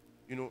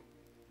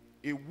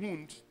 a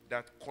wound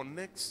that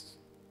connects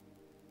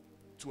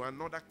to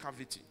another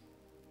cavity,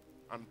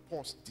 and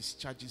pus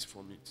discharges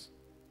from it.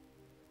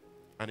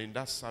 And in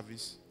that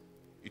service,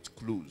 it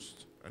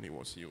closed and he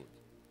was healed.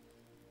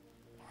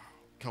 Wow.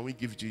 Can we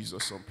give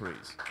Jesus some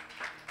praise?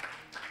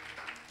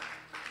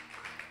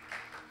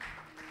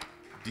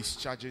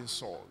 Discharging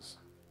sores.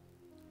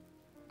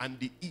 And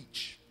the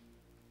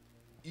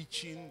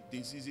itching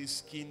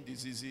diseases, skin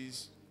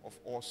diseases of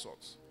all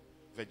sorts,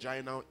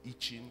 vaginal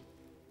itching.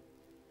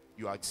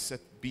 You are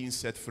being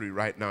set free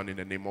right now in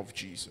the name of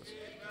Jesus.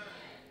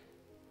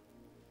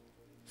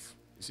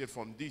 He said,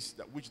 from this,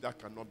 that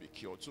cannot be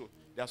cured. So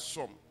there are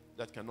some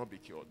that cannot be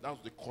cured.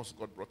 That's the curse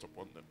God brought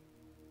upon them.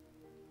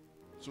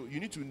 So you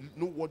need to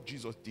know what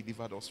Jesus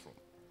delivered us from.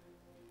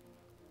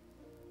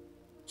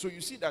 So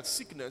you see that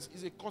sickness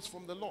is a curse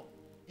from the law.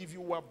 If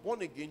you were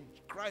born again,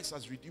 Christ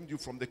has redeemed you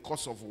from the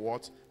curse of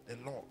what? The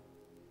law.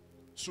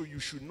 So you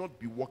should not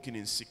be walking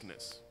in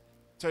sickness.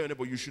 Tell your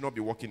neighbor, you should not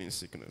be walking in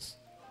sickness.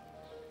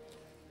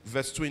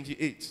 Verse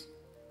 28.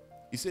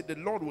 He said, the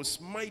Lord will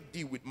smite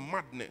thee with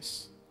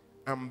madness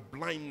and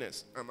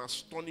blindness and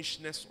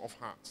astonishedness of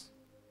heart.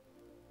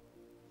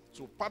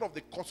 So part of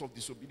the cause of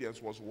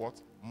disobedience was what?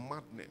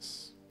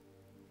 Madness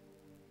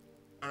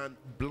and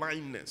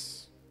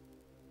blindness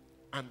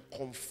and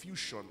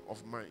confusion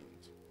of mind.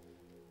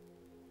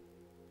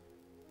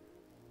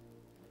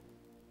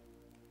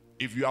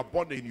 If you are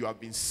born again, you have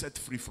been set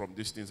free from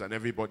these things, and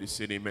everybody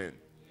said amen. Amen.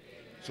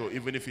 So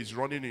even if it's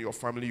running in your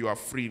family, you are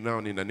free now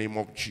in the name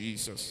of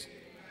Jesus.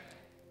 Amen.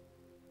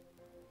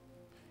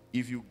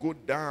 If you go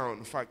down,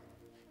 in fact,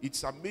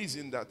 it's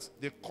amazing that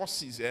the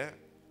curses are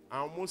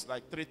almost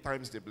like 3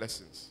 times the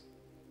blessings.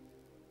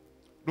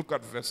 Look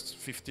at verse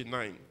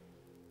 59.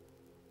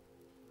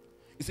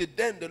 He said,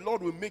 then the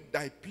Lord will make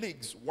thy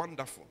plagues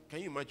wonderful. Can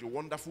you imagine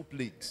wonderful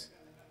plagues?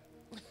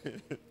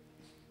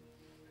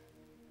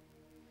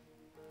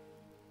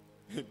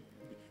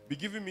 Be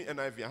giving me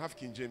NIV. I have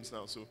King James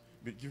now, so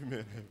be giving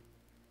me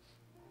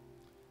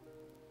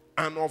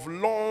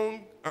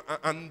NIV.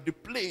 And the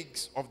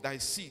plagues of thy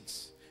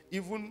seeds,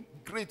 even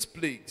great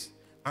plagues,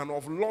 and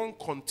of long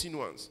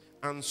continuance,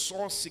 and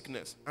sore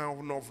sickness,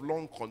 and of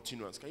long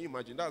continuance. Can you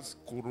imagine? That's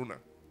corona.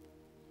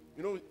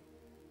 You know,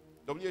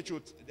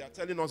 WHO, they are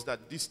telling us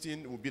that this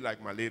thing will be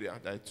like malaria,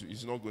 that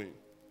it's not going.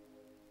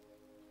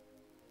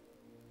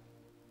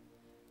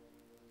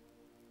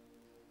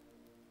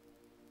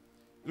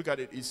 Look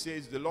at it. It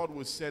says, the Lord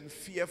will send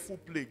fearful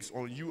plagues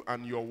on you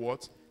and your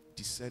what?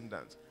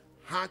 Descendants.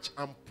 Harsh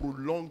and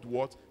prolonged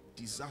what?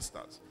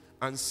 Disasters.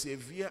 And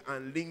severe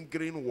and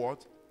lingering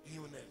what?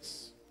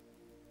 Illness.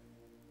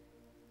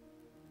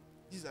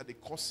 These are the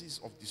causes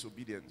of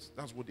disobedience.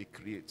 That's what they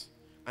create.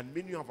 And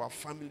many of our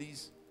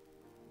families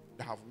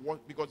that have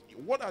worked, because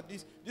what are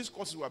these? These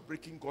causes were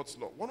breaking God's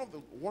law. One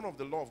of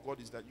the law of God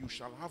is that you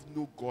shall have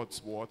no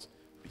gods what?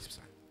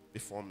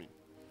 Before me.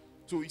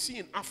 So you see,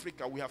 in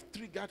Africa, we have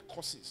triggered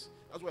causes.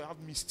 That's why I have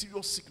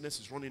mysterious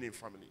sicknesses running in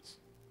families.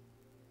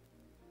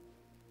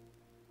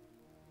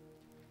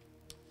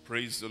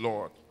 Praise the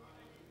Lord.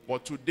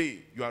 But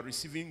today, you are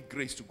receiving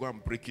grace to go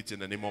and break it in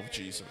the name of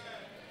Jesus.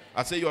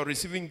 I say you are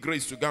receiving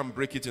grace to go and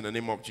break it in the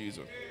name of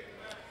Jesus.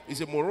 He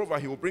said, moreover,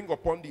 he will bring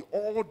upon thee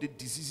all the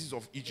diseases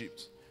of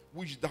Egypt,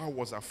 which thou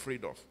was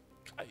afraid of.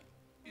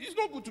 It's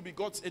not good to be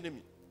God's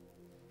enemy.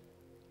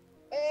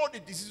 All the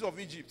diseases of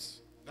Egypt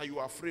that you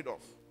are afraid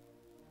of.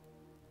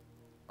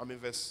 I'm in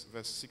verse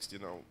 60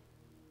 now.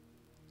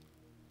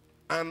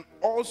 And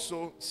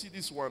also, see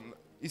this one.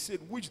 He said,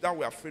 which thou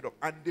were afraid of,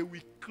 and they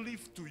will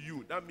cleave to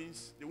you. That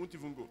means they won't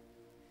even go.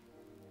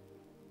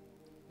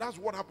 That's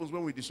what happens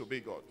when we disobey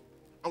God.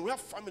 And we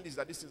have families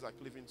that these things are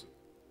cleaving to.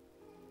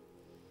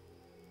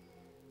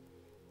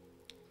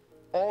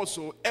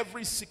 Also,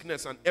 every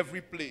sickness and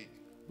every plague,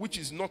 which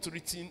is not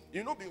written.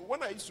 You know,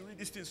 when I used to read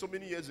these things so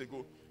many years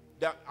ago,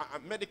 that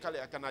medically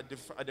I can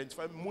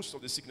identify most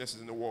of the sicknesses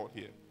in the world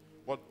here.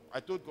 But I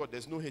told God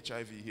there's no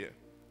HIV here.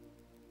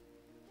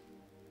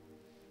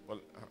 Well,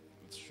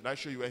 should I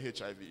show you where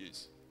HIV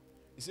is?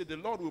 He said, the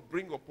Lord will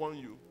bring upon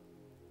you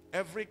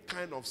every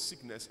kind of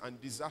sickness and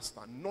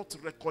disaster not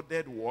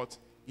recorded what?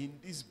 In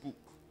this book.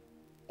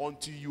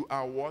 Until you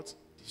are what?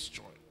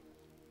 Destroyed.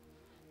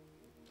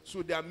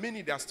 So there are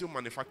many that are still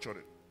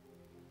manufacturing.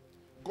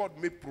 God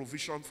made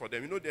provision for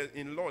them. You know,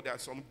 in law there are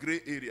some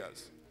gray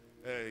areas.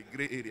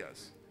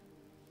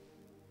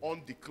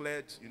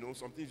 Undeclared, you know,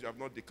 some things you have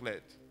not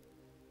declared.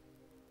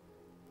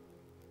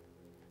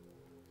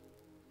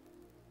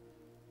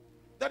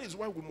 That is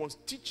why we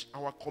must teach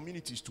our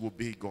communities to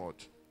obey God,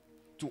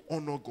 to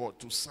honor God,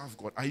 to serve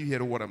God. Are you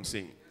hearing what I'm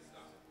saying?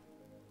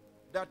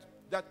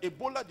 That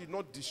Ebola did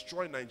not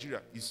destroy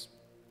Nigeria is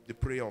the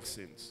prayer of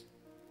saints.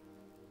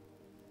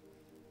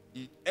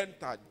 It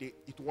entered,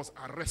 it was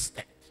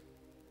arrested.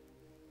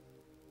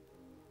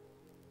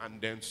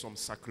 And then some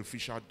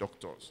sacrificial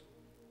doctors.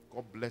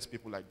 God bless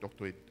people like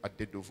Dr.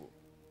 Adedovo.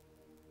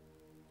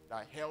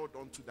 That held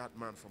on to that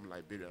man from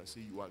Liberia and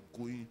said, you are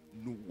going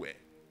nowhere.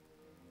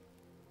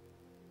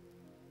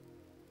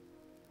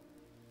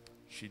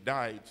 She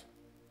died,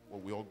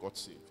 but we all got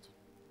saved.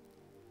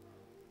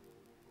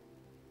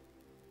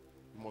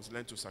 You must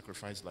learn to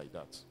sacrifice like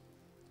that.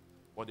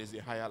 But there's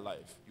a higher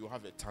life. You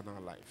have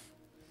eternal life.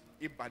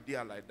 If by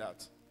day like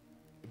that,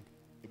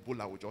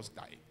 Ebola will just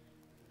die.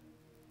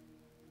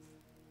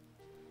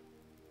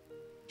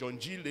 John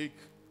G. Lake,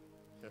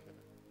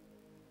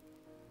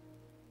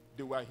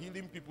 they were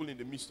healing people in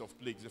the midst of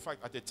plagues. In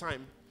fact, at the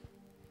time,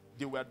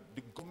 the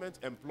government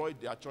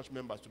employed their church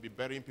members to be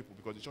burying people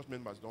because the church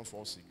members don't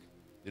fall sick.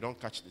 They don't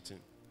catch the thing.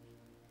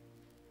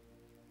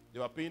 They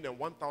were paying them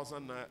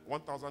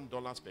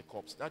 $1,000 per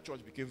corpse. That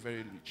church became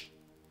very rich.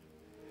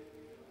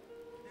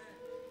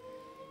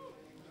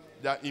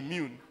 They are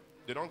immune.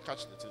 They don't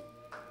catch the thing.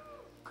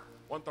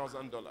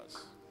 $1,000.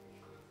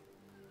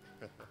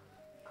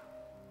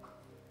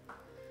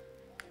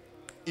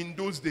 In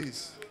those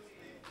days.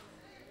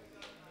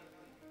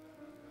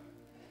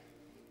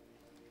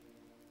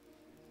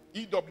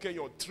 E.W.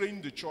 Kenyon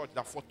trained the church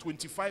that for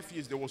 25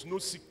 years there was no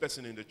sick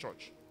person in the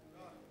church.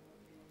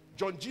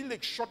 John G.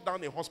 Lake shut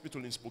down a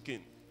hospital in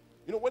Spokane.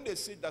 You know, when they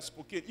say that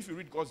Spokane, if you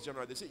read God's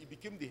General, they say it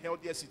became the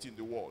healthiest city in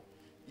the world.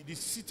 The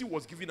city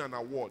was given an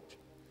award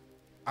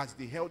as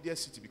the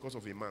healthiest city because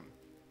of a man.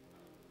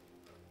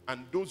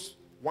 And those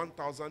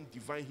 1,000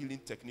 divine healing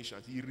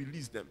technicians, he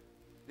released them.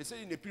 They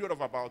say in a period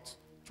of about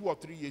 2 or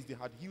 3 years, they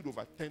had healed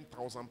over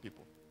 10,000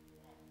 people.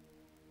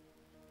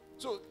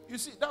 So, you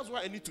see, that's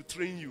why I need to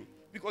train you.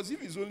 Because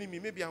if it's only me,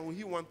 maybe I will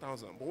heal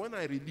 1,000. But when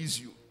I release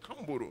you,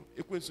 come borrow.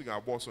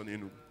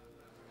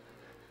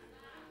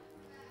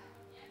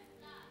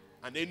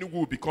 And Enugu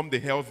will become the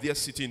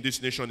healthiest city in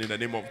this nation in the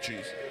name of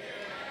Jesus.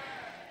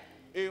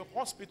 A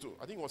hospital,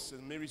 I think it was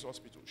St. Mary's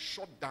Hospital,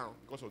 shut down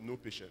because of no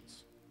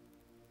patients.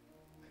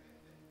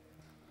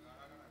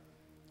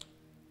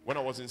 When I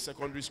was in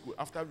secondary school,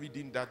 after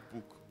reading that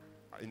book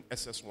in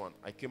SS1,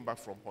 I came back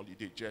from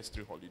holiday,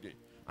 JS3 holiday,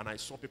 and I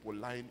saw people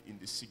lying in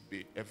the sick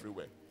bay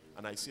everywhere.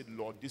 And I said,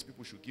 Lord, these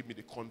people should give me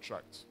the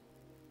contract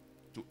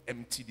to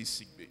empty the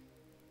sick bay.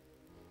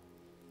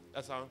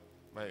 That's how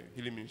my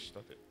healing ministry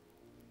started.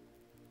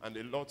 And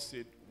the Lord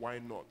said, why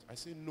not? I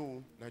said,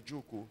 no,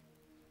 Najoko.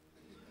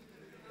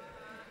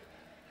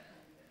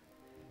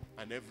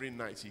 And every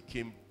night he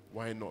came,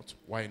 why not?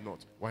 Why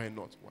not? Why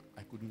not?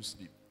 I couldn't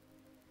sleep.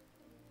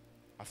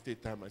 After a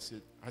time, I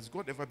said, has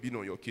God ever been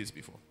on your case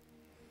before?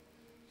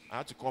 I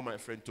had to call my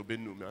friend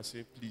Tobenu and I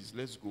said, please,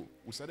 let's go.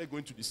 We started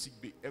going to the sick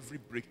bay every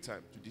break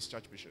time to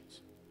discharge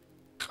patients.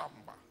 Come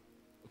back.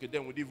 Okay,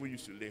 then we didn't even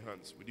used to lay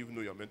hands. We didn't even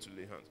know you're meant to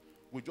lay hands.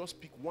 We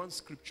just pick one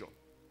scripture.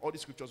 All the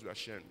scriptures we are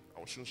sharing,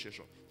 our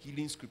session,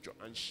 healing scripture,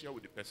 and share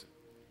with the person.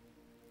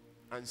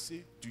 And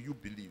say, do you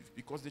believe?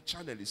 Because the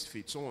channel is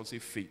faith. Someone say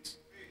faith.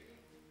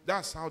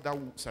 That's how that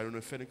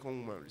Syrophoenician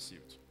woman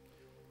received.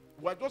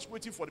 We are just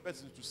waiting for the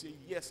person to say,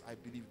 yes, I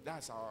believe.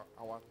 That's our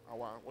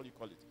what do you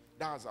call it?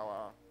 That's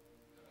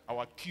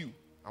our cue.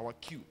 Our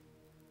cue.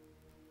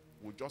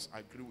 We'll just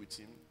agree with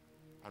him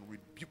and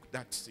rebuke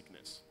that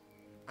sickness.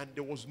 And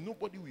there was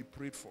nobody we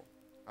prayed for,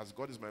 as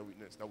God is my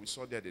witness, that we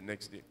saw there the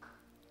next day.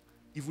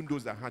 Even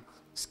those that had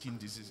skin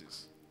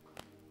diseases.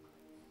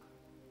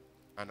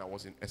 And I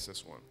was in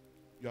SS1.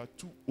 You are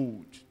too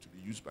old to be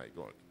used by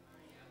God.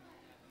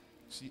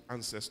 See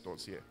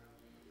ancestors here.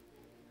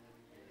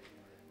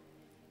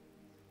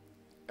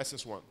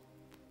 SS1,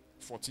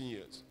 14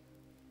 years.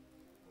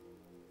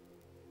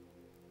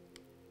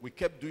 We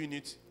kept doing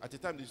it. At the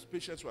time, these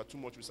patients were too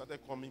much. We started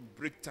coming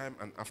break time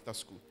and after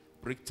school.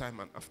 Break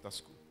time and after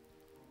school.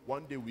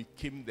 One day we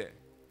came there.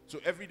 So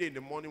every day in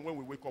the morning when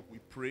we wake up, we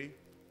pray,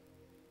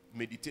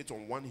 meditate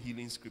on one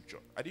healing scripture.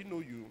 I didn't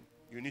know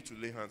you need to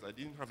lay hands. I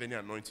didn't have any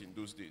anointing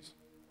those days.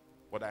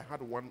 But I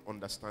had one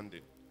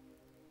understanding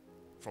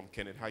from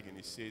Kenneth Hagin.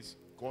 He says,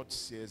 God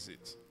says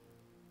it.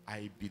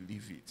 I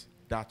believe it.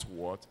 That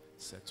word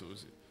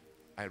settles it.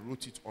 I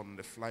wrote it on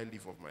the fly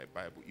leaf of my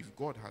Bible. If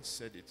God has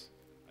said it,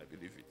 I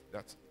believe it.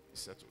 That is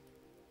settled.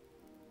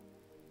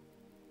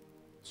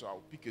 So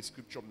I'll pick a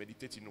scripture,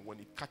 meditating.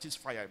 When it catches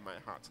fire in my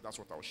heart, that's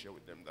what I'll share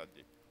with them that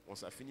day.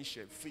 Once I finish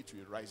sharing, faith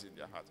will rise in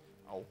their heart.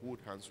 I'll hold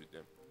hands with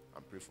them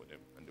and pray for them.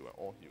 And they were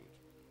all healed.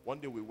 One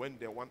day we went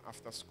there, one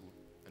after school,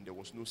 and there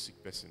was no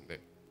sick person there.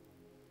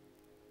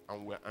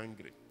 And we're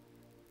angry.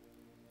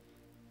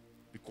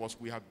 Because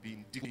we have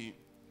been digging,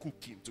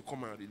 cooking to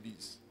come and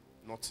release.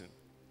 Nothing.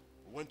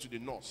 We went to the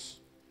nurse.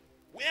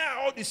 Where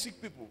are all the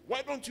sick people?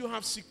 Why don't you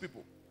have sick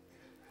people?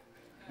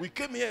 We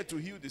came here to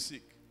heal the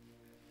sick.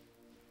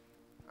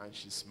 And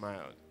she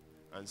smiled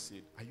and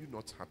said, are you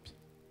not happy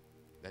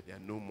that there are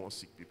no more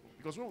sick people?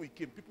 Because when we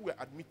came, people were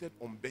admitted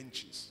on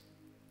benches.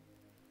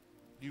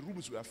 The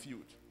rooms were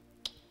filled.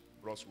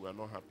 Bros, we were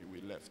not happy.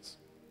 We left.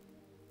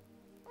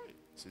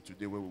 So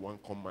today when we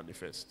want to come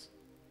manifest.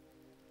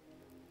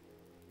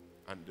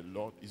 And the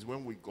Lord, is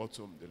when we got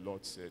home, the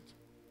Lord said,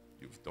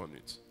 you've done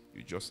it.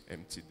 You just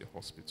emptied the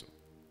hospital.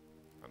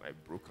 And I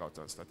broke out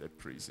and started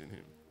praising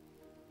him.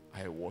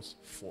 I was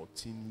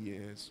 14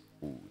 years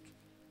old.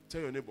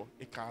 Tell your neighbor,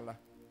 Ekala,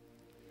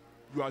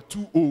 you are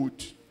too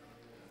old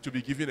to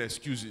be giving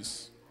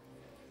excuses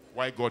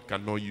why God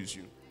cannot use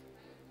you.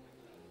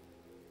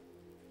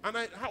 And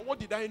what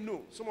did I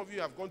know? Some of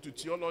you have gone to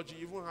theology,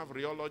 even have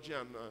rheology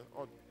and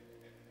all.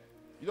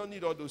 You don't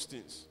need all those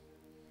things.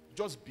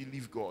 Just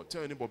believe God.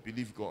 Tell your neighbor,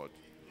 believe God.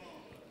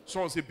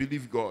 Someone say,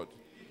 believe God.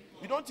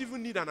 You don't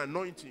even need an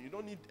anointing. You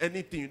don't need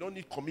anything. You don't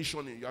need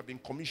commissioning. You have been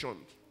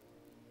commissioned.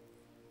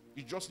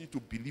 You just need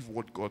to believe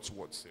what God's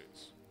word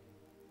says.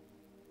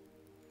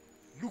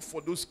 Look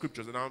for those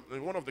scriptures. And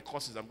in one of the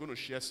courses, I'm going to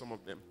share some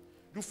of them.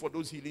 Look for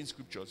those healing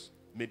scriptures.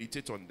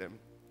 Meditate on them.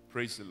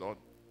 Praise the Lord.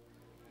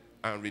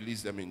 And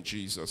release them in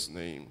Jesus'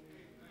 name.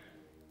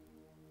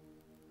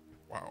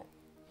 Wow.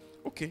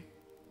 Okay.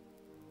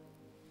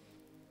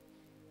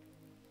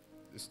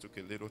 This took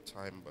a little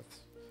time, but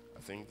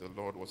I think the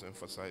Lord was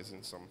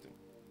emphasizing something.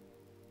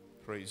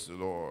 Praise the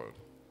Lord.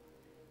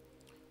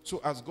 So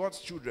as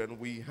God's children,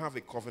 we have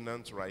a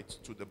covenant right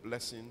to the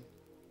blessing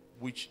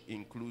which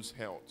includes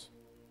health.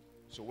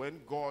 So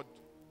when God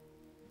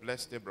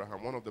blessed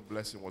Abraham, one of the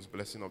blessings was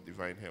blessing of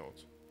divine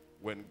health.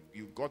 When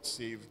you got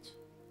saved,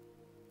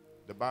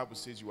 the Bible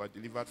says you are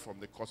delivered from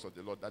the curse of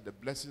the Lord, that the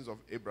blessings of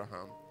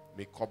Abraham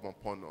may come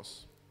upon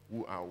us,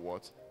 who are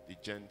what? The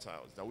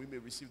Gentiles. That we may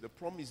receive the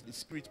promise, the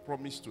Spirit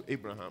promised to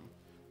Abraham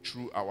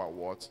through our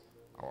what?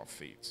 Our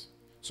faith.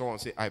 Someone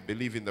say, I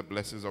believe in the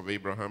blessings of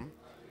Abraham.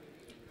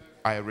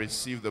 I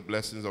receive the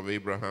blessings of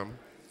Abraham.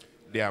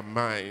 They are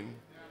mine.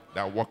 They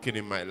are working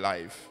in my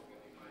life.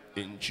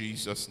 In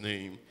Jesus'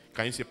 name.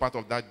 Can you say part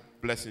of that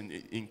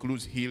blessing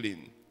includes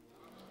healing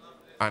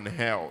and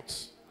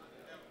health?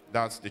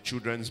 That's the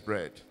children's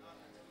bread.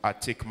 I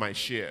take my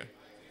share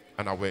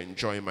and I will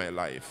enjoy my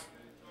life.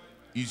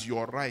 Is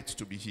your right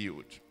to be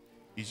healed.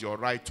 Is your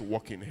right to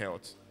walk in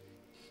health.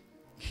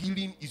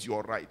 Healing is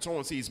your right.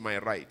 Someone say, it's my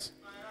right.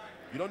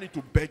 You don't need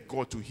to beg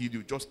God to heal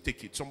you. Just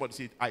take it. Somebody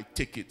say, I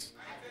take it.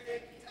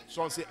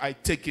 Someone say, I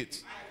take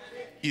it.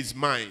 It's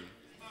mine.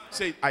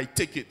 Say, I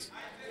take it.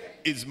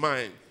 It's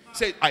mine.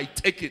 Say, I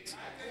take it.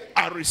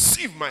 I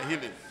receive my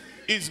healing.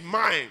 It's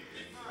mine.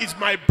 It's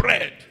my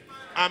bread.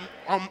 I'm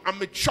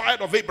a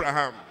child of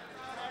Abraham.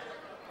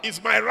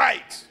 It's my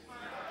right.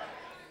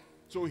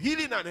 So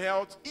healing and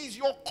health is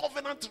your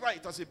covenant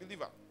right as a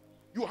believer.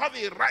 You have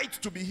a right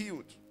to be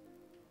healed.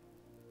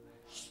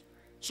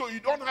 So you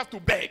don't have to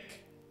beg.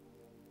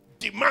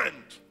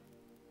 Demand.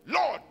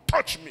 Lord,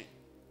 touch me.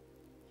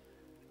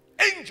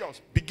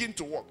 Angels begin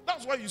to work.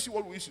 That's why you see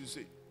what we used to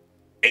say.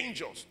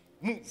 Angels,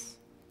 move.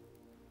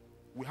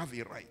 We have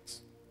a right.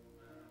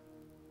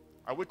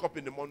 I wake up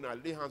in the morning, I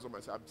lay hands on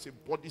myself, I say,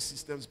 body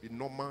systems be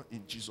normal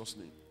in Jesus'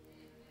 name.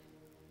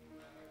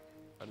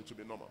 And it will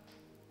be normal.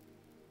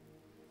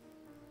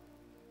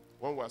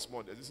 When we were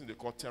small, there's this thing they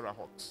call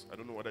Terrahawks. I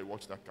don't know whether you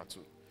watch that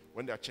cartoon.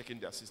 When they are checking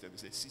their system,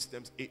 they say,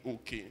 systems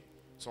A-OK.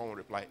 Someone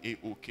reply,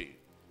 A-OK.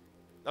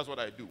 That's what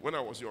I do. When I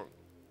was young,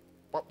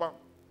 Papa,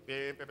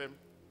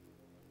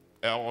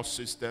 all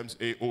systems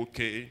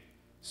A-OK.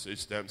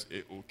 Systems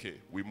A-OK.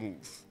 We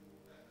move.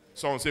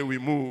 Someone say, we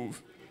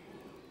move.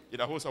 In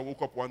the house, I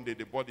woke up one day,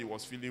 the body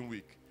was feeling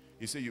weak.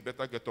 He said, you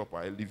better get up or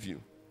I leave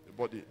you.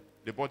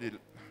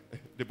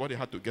 The body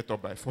had to get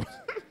up by force.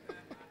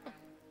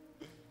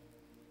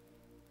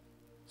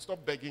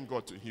 Stop begging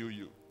God to heal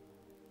you.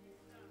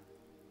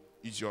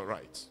 It's your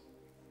right.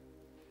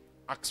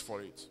 Ask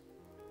for it.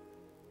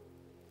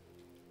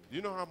 Do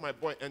you know how my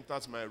boy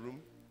enters my room?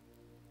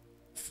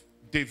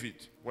 David,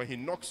 when he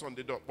knocks on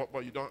the door,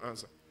 but you don't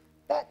answer.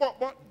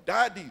 But,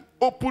 Daddy,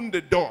 open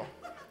the door.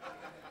 I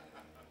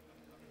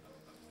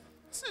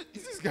said,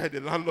 is this guy the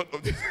landlord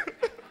of this?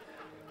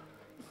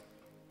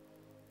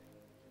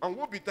 And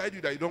what betide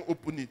you that you don't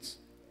open it?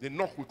 The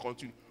knock will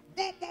continue.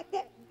 Boom, boom,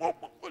 boom, boom,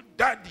 boom.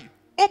 Daddy,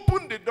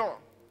 open the door.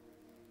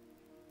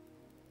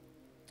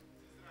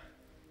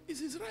 It's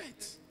his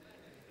right.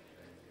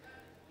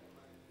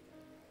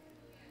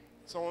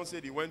 Someone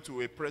said he went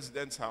to a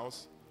president's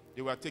house.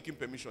 They were taking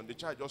permission. The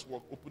child just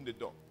walked, opened the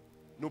door.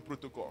 No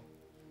protocol.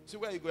 So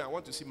where are you going? I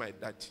want to see my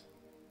dad.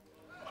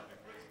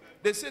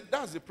 They said,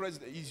 that's the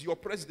president. He's your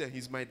president.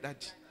 He's my dad.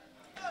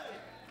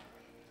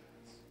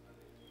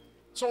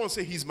 Someone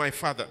say, he's my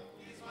father.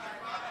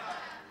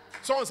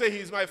 Someone say,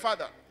 he's my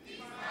father.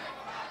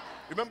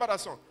 Remember that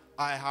song?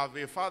 I have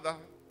a father,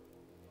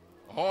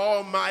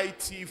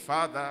 Almighty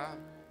Father.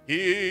 He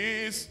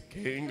is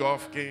King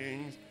of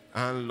kings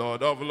and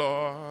Lord of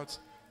lords.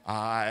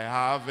 I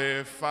have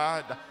a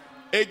father.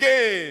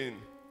 Again,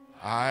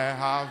 I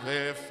have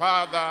a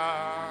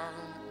father,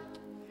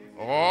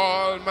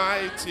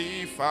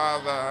 Almighty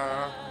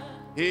Father.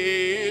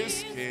 He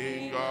is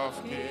King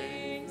of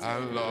kings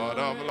and Lord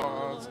of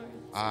lords.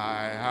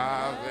 I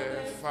have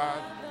a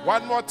father.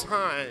 One more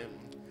time.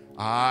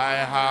 I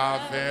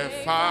have a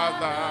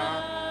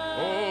father,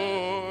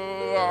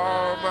 oh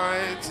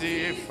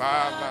Almighty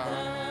Father.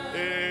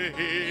 He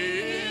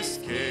is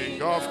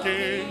King of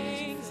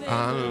kings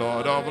and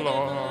Lord of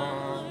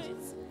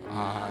lords.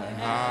 I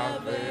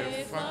have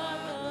a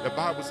father. The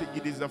Bible says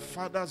it is the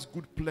Father's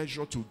good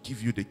pleasure to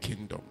give you the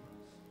kingdom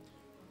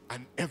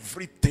and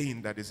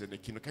everything that is in the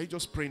kingdom. Can you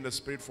just pray in the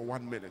Spirit for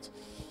 1 minute?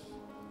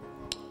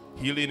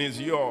 Healing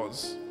is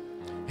yours.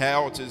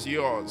 Health is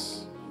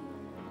yours.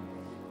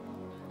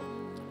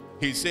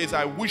 He says,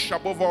 I wish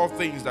above all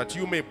things that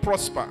you may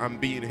prosper and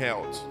be in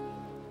health.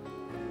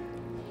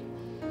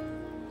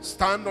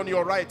 Stand on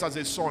your right as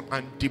a son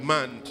and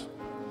demand.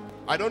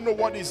 I don't know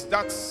what is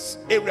that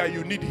area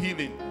you need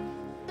healing.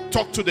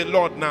 Talk to the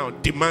Lord now.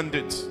 Demand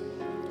it.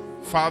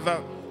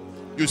 Father,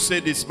 you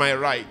said it's my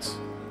right.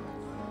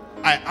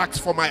 I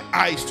ask for my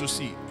eyes to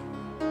see.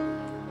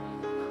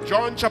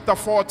 John chapter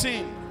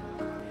 14.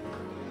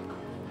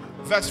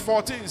 Verse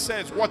 14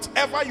 says,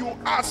 whatever you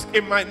ask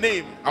in my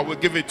name, I will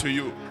give it to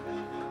you.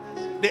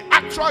 The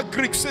actual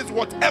Greek says,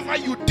 whatever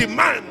you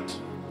demand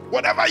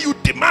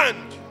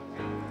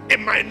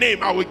in my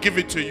name, I will give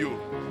it to you.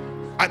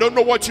 I don't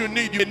know what you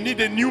need. You may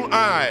need a new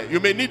eye. You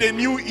may need a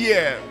new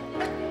ear.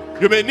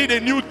 You may need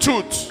a new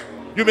tooth.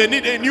 You may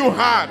need a new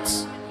heart.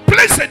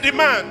 Place a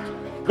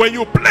demand. When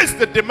you place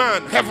the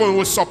demand, heaven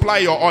will supply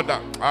your order.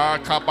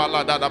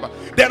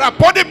 There are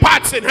body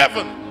parts in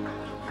heaven.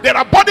 There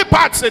are body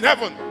parts in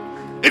heaven.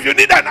 If you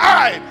need an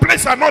eye,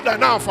 place an order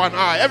now for an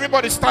eye.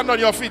 Everybody stand on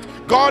your feet.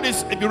 God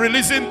is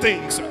releasing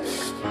things.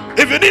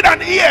 If you need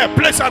an ear,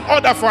 place an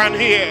order for an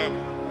ear.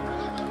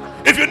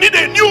 If you need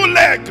a new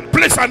leg,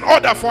 place an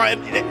order for a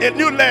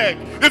new leg.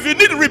 If you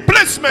need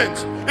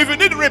replacement, if you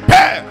need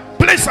repair,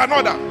 place an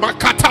order.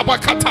 Makata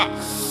bakata.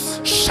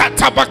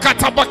 Shata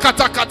bakata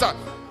bakata kata.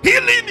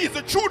 Healing is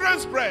the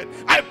children's bread.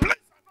 I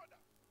place an order.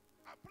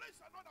 I place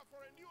an order for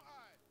a new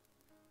eye.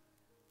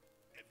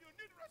 If you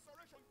need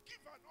restoration,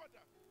 give an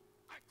order.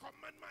 I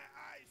command my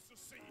eyes to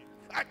see.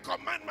 I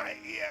command my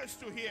ears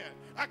to hear.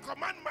 I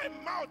command my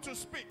mouth to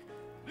speak.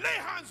 Lay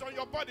hands on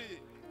your body.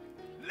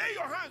 Lay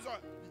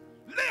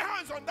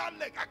hands on that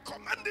leg. I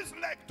command this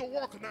leg to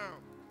walk now.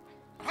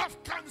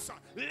 Have cancer.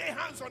 Lay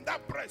hands on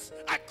that breast.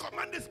 I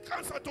command this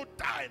cancer to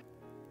die.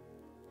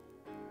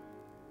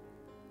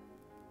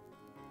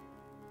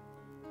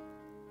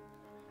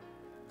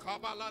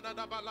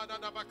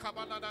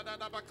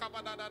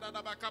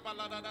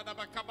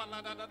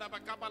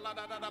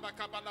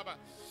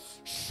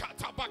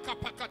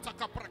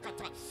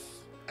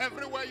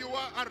 Everywhere you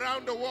are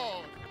around the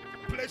world,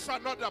 place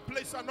an order,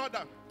 place an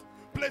order,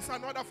 place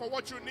an order for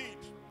what you need.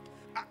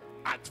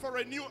 Ask for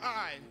a new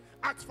eye,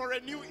 ask for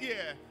a new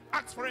ear,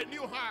 ask for a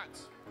new heart.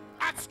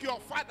 Ask your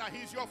father,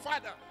 he's your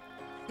father.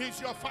 He's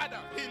your father,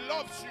 he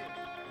loves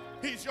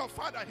you. He's your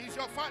father, he's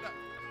your father.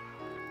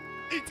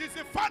 It is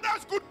the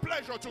Father's good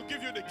pleasure to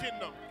give you the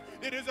kingdom.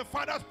 It is the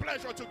Father's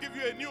pleasure to give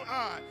you a new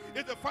eye.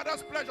 It's the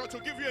Father's pleasure to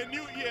give you a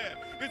new ear.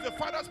 It's the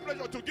Father's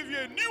pleasure to give you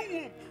a new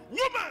womb.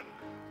 Woman,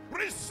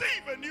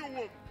 receive a new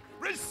womb.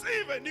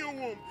 Receive a new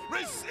womb.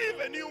 Receive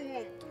a new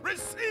womb.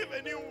 Receive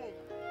a new womb.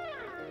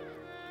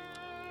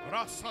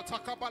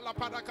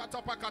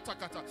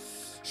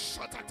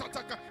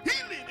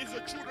 Healing is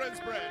the children's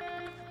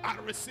bread. I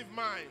receive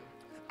mine.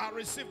 I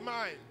receive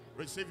mine.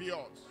 Receive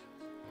yours.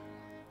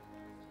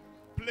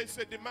 Place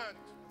a demand.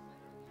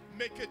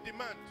 Make a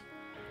demand.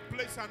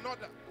 Place an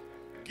order.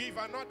 Give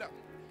an order.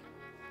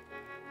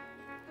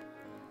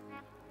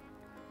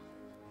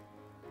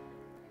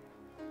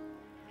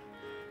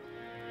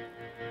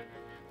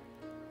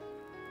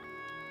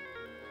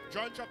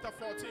 John chapter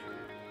 14,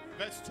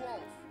 verse 12.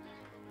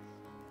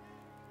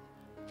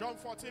 John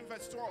 14,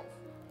 verse 12.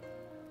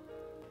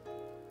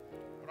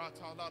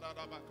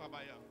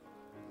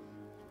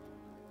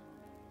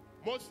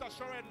 Most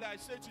assuredly I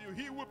say to you,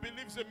 he who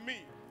believes in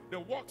me, the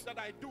works that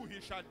I do,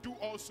 he shall do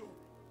also.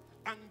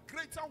 And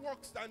greater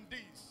works than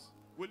these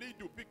will he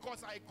do,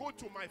 because I go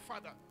to my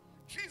Father.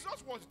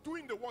 Jesus was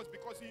doing the works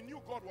because he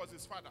knew God was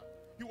his father.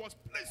 He was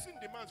placing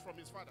demands from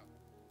his father.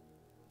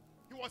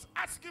 He was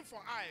asking for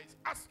eyes,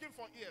 asking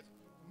for ears,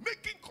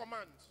 making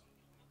commands.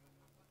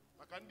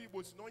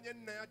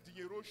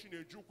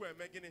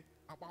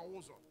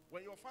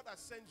 When your father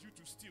sends you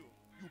to steal,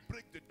 you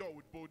break the door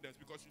with boldness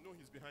because you know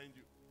he's behind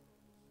you.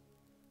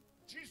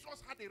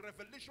 Jesus had a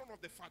revelation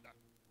of the Father,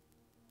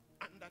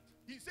 and that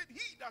he said,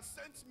 he that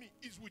sent me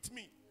is with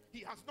me.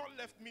 He has not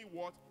left me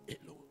what?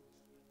 Alone.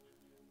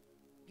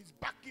 He's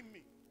backing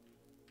me.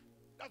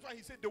 That's why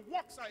he said, the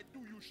works I do,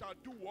 you shall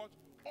do what?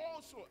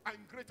 Also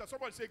and greater.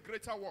 Somebody say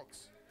greater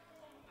works.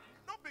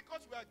 Not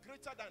because we are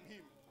greater than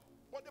him,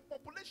 but the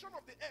population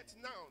of the earth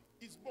now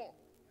is more.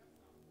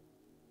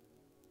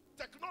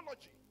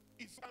 Technology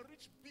is can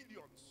reach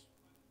billions.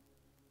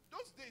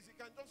 Those days it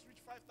can just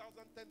reach 5,000,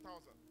 10,000.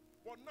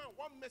 But now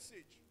one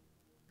message,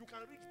 you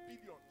can reach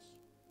billions.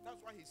 That's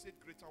why he said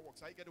greater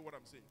works. I get what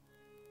I'm saying.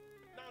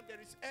 Now there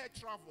is air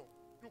travel.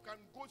 You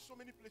can go so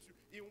many places.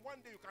 In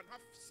one day you can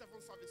have 7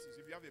 services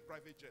if you have a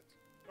private jet.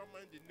 Don't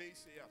mind the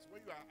naysayers.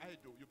 When you are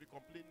idle, you'll be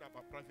complaining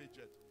about private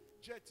jet.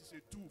 Jet is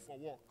a tool for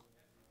work.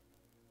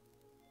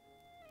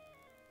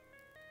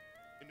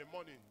 In the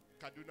morning,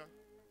 Kaduna.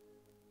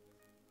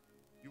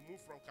 You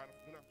move from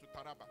Kaduna to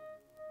Taraba.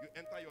 You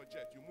enter your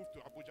jet. You move to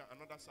Abuja,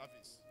 another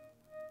service.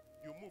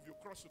 You move, you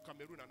cross to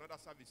Cameroon, another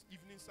service.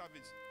 Evening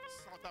service,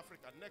 South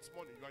Africa. Next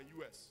morning, you are in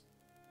US.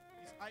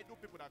 It's idle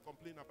people that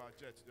complain about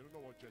jets. They don't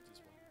know what jet is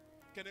for.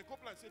 Kenneth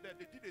Copeland said that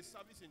they did a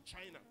service in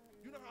China.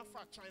 You know how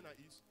far China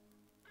is?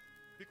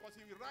 Because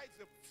he rides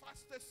the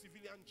fastest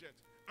civilian jet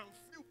and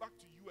flew back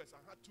to US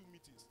and had 2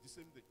 meetings the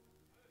same day.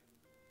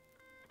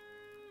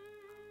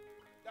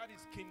 That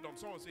is kingdom.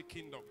 Someone say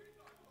kingdom.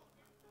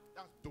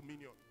 That's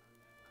dominion.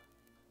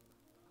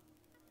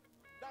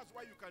 That's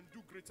why you can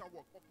do greater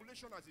work.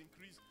 Population has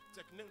increased,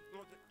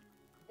 technology,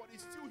 but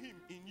it's still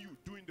him in you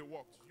doing the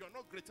work. You are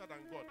not greater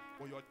than God,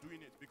 but you are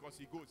doing it because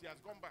he goes. He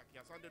has gone back. He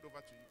has handed over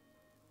to you.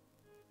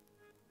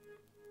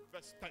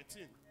 Verse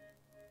 13.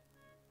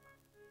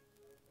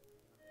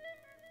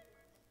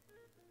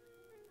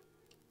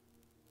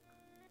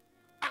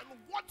 And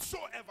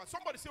whatsoever,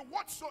 somebody say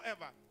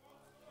whatsoever,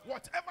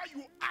 whatever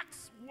you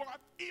ask what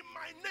in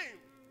my name,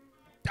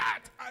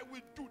 that I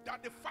will do,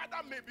 that the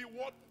Father may be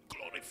what?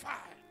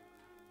 Glorified.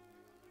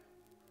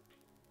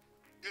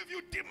 If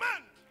you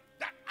demand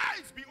that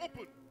eyes be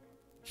opened,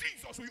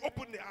 Jesus will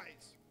open the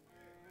eyes.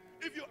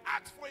 If you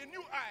ask for a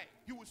new eye,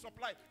 he will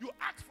supply it. You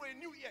ask for a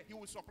new ear, he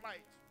will supply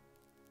it.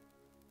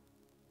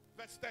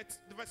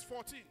 Verse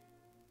 14.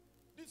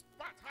 This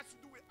part has to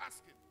do with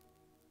asking.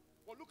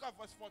 But look at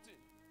verse 14.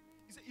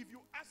 He said, if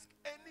you ask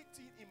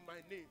anything in my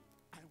name,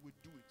 I will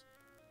do it.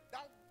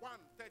 That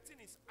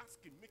 13 is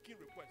asking, making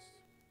requests.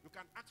 You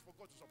can ask for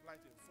God to supply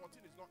it.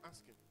 14 is not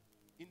asking.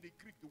 In the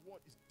Greek, the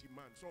word is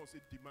demand. Someone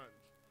say demand.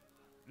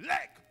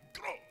 Leg,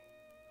 grow.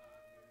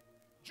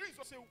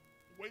 Jesus said,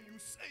 when you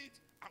say it,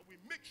 I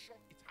will make sure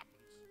it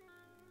happens.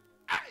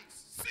 Eyes,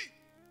 see.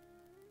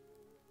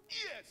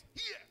 Ears,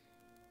 hear.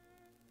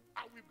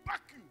 I will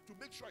back you to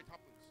make sure it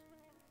happens.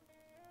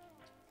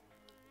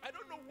 I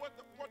don't know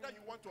whether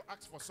you want to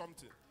ask for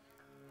something.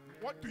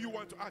 What do you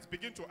want to ask?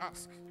 Begin to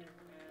ask.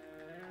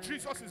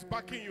 Jesus is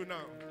backing you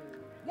now.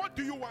 What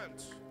do you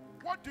want?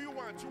 What do you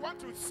want? You want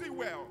to see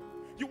well.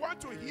 You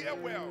want to hear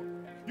well.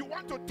 You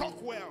want to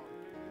talk well.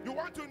 You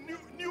want to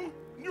new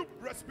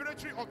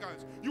respiratory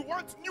organs. You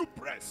want new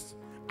breasts.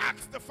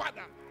 Ask the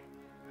Father.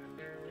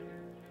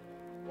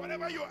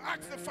 Whatever you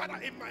ask the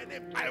Father in my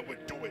name, I will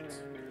do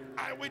it.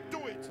 I will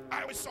do it.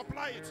 I will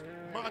supply it.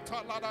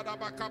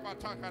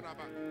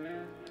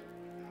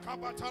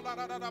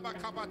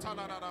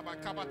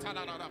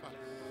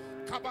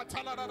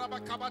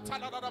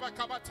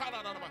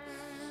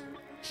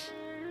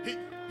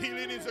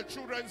 Healing is the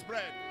children's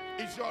bread.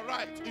 Is your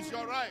right. Is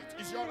your right.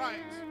 Is your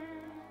right.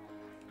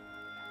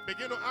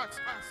 Begin to ask.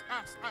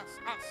 Ask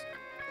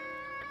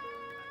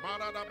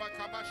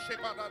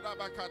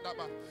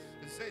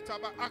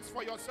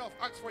for yourself.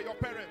 Ask for your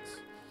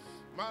parents.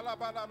 Lord,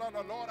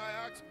 I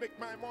ask, make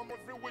my mom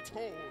every which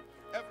hole.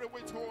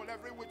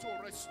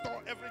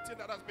 Restore everything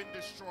that has been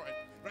destroyed.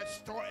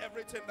 Restore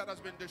everything that has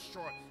been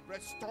destroyed.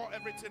 Restore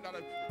everything that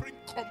has bring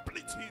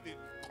complete healing.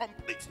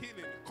 Complete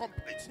healing.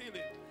 Complete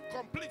healing.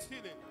 Complete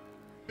healing.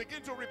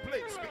 Begin to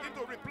replace. Begin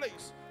to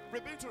replace.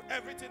 Begin to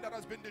everything that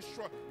has been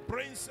destroyed.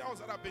 Brain cells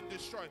that have been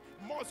destroyed.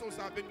 Muscles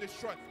that have been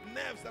destroyed.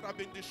 Nerves that have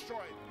been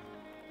destroyed.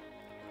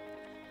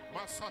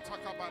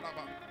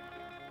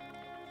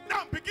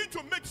 Now begin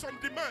to make some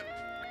demand.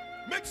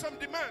 Make some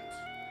demand.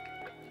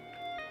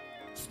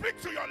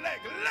 Speak to your leg.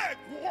 Leg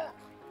walk.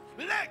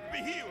 Leg be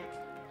healed.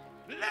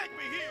 Leg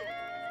be healed.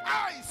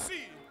 Eye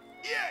see.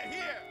 Ear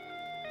hear.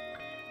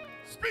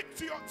 Speak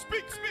to your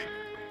speak.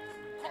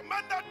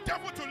 Command that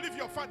devil to leave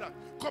your father.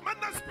 Command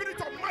that spirit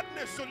of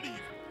madness to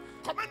leave.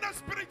 Command that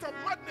spirit of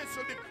madness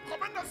to leave.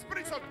 Command that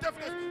spirit of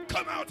deafness.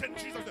 Come out in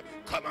Jesus' name.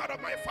 Come out of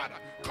my father.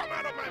 Come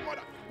out of my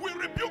mother. We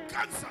rebuke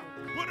cancer.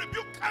 We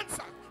rebuke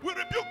cancer. We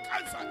rebuke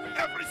cancer.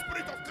 Every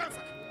spirit of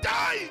cancer.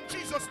 Die in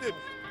Jesus' name.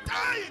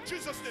 Die in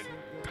Jesus' name.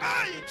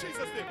 Die in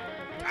Jesus' name.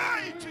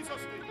 Die in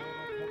Jesus' name.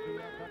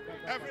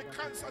 Every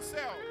cancer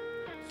cell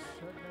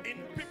in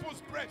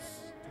people's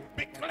breasts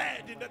be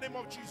cleared in the name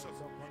of Jesus.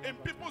 In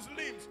people's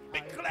limbs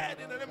be cleared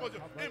in the name of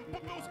Jesus. In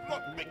people's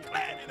blood be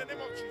cleared in the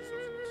name of Jesus.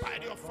 By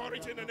the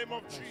authority in the name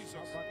of Jesus.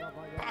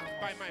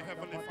 Backed by my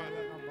heavenly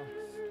Father.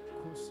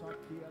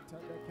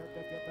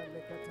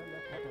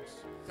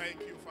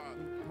 Thank you,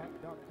 Father.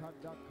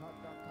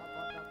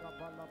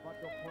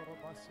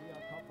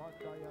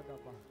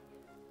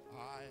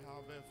 I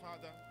have a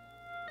Father,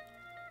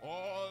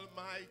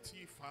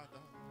 Almighty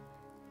Father.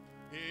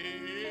 He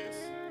is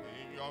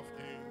King of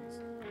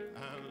Kings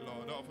and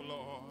Lord of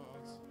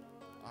Lords.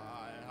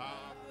 I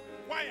have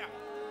wire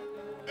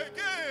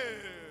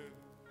again.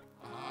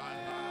 I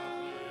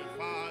have a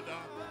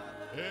Father,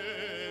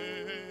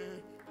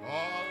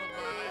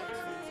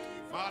 Almighty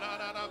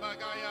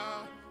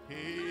Father.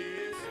 He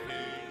is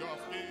King of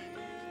Kings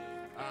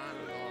and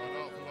Lord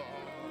of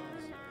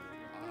Lords.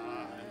 I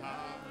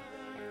have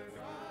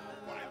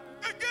wire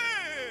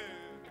again.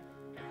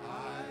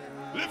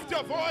 Lift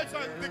your voice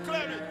and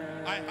declare it.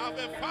 I have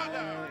a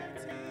Father,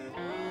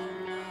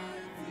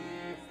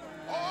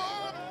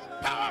 oh,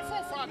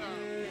 powerful Father.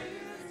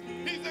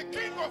 He's the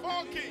King of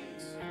all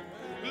kings,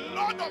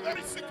 Lord of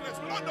every sickness,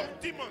 Lord of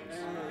demons,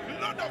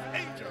 Lord of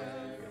angels.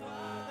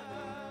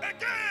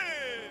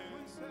 Again.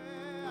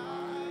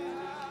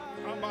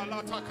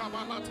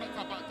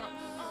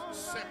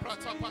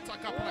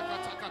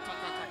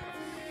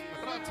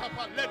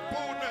 Let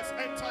boldness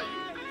enter you.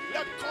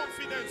 Let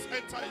confidence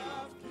enter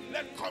you.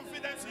 Let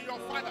confidence in your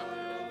Father.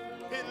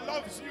 He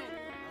loves you.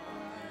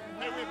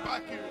 He will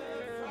back you.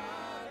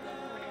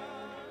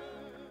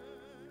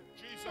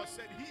 Jesus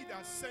said, he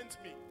that sent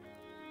me,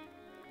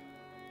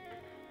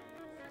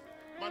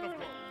 man of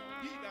God,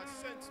 he that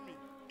sent me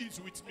is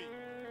with me.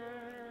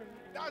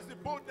 That's the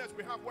boldness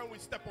we have when we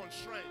step on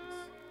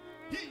shrines.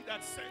 He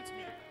that sent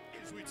me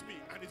is with me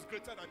and is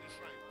greater than the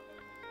shrine.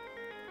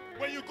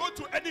 When you go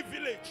to any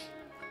village,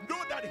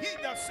 know that he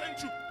that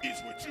sent you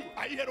is with you.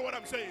 Are you hearing what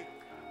I'm saying?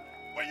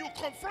 When you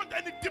confront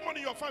any demon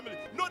in your family,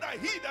 know that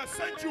he that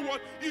sent you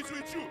is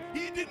with you.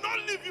 He did not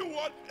leave you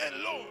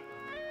alone.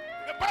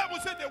 The Bible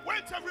said they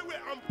went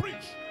everywhere and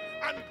preached,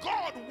 and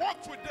God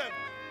walked with them,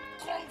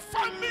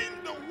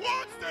 confirming the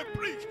words they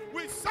preach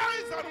with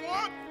signs and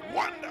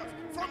wonders.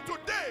 From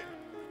today,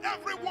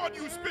 every word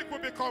you speak will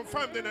be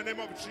confirmed in the name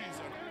of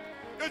Jesus.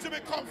 It will be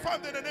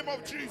confirmed in the name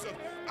of Jesus.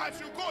 As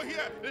you go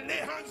here, lay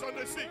hands on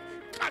the sick,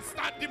 cast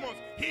out demons,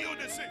 heal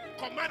the sick,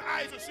 command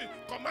eyes to see,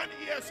 command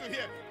ears to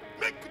hear.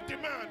 Make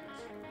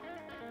demands.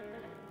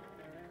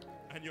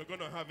 And you're going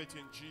to have it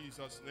in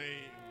Jesus'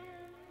 name.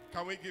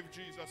 Can we give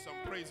Jesus some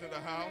praise in the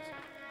house?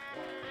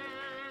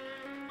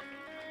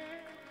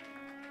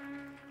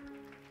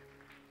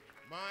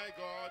 My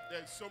God,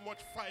 there's so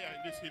much fire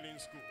in this healing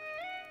school.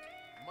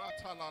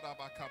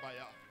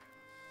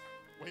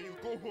 When you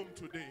go home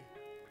today,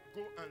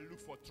 go and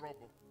look for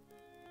trouble.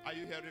 Are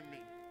you hearing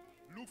me?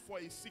 Look for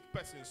a sick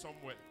person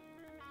somewhere.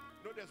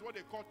 No, there's what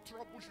they call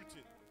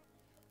troubleshooting.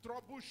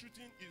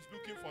 Troubleshooting is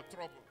looking for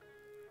trouble.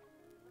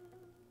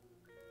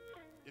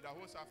 It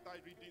was after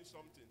reading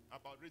something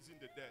about raising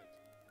the dead.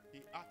 He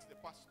asked the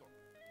pastor,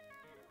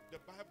 the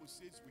Bible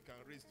says we can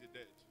raise the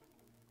dead.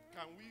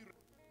 Can we?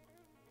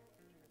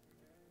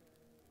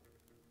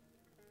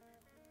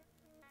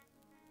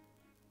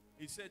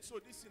 He said,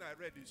 so this thing I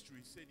read is true.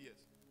 He said, yes.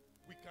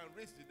 We can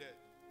raise the dead.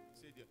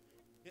 He said, yes.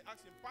 He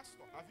asked him,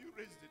 pastor, have you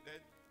raised the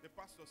dead? The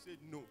pastor said,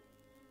 no.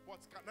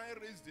 But can I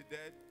raise the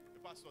dead?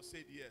 The pastor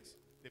said, yes.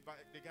 The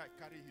guy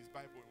carried his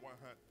Bible in one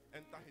hand,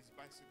 entered his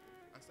bicycle,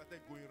 and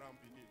started going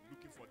around Benin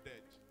looking for dead.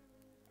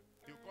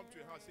 He'll come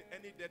to your house and say,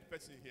 any dead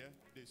person here?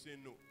 They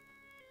say no.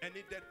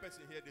 Any dead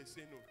person here? They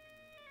say no.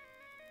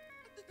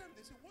 At the time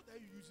they say, what are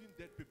you using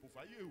dead people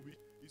for? Are you a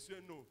witch? He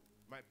said, no.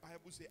 My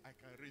Bible says I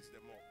can raise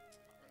them all.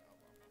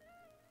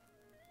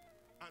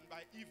 And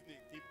by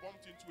evening, he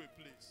bumped into a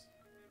place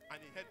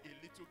and he heard a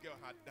little girl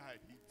had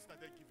died. He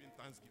started giving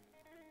thanksgiving.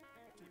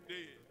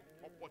 Today,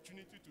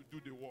 opportunity to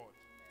do the word.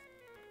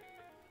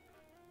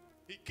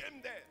 He came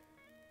there.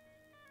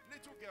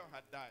 Little girl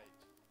had died.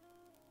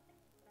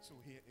 So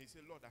he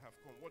said, Lord, I have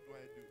come. What do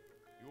I do?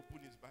 He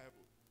opened his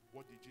Bible.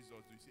 What did Jesus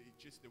do? He said, he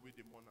chased away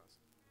the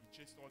mourners. He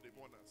chased all the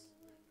mourners.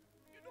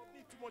 You don't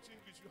need too much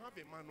English. You have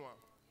a manual.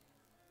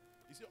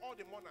 He said, all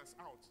the mourners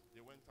out.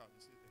 They went out.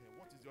 He said, hey,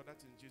 what is the other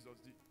thing Jesus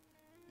did?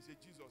 He said,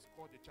 Jesus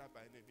called the child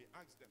by name. He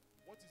asked them,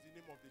 what is the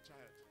name of the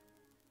child?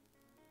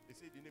 They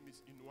said the name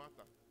is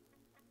Inuata.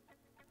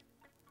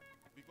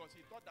 Because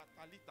he thought that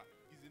Talita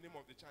is the name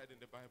of the child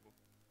in the Bible.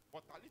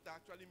 But Talita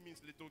actually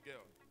means little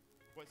girl.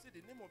 But he said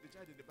the name of the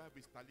child in the Bible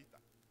is Talita.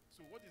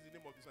 So what is the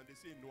name of this one? They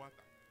say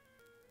Inuata.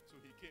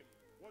 So he came.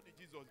 What did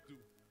Jesus do?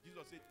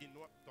 Jesus said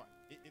Inuata,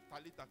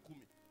 Talita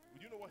Kumi. Would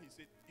you know what he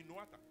said?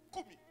 Inuata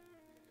Kumi.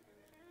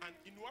 And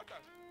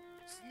Inuata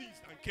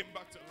sneezed and came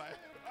back to life.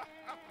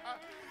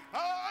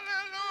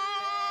 Hallelujah!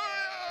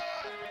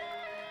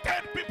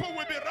 Dead people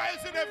will be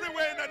rising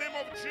everywhere in the name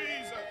of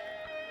Jesus.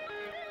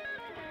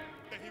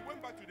 Then he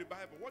went back to the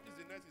Bible. What is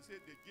the next? He said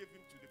they gave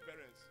him to the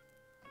parents.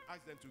 And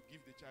asked them to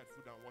give the child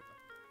food and water.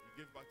 He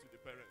gave back to the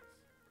parents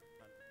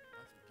and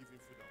asked to give him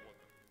food and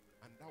water.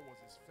 And that was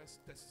his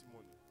first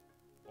testimony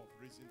of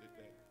raising the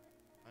dead.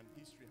 And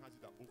history has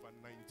it that over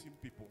 19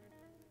 people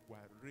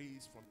were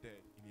raised from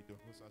dead in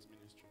Idohosa's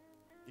ministry,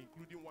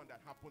 including one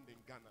that happened in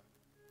Ghana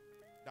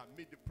that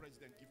made the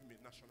president give him a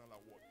national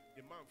award.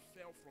 The man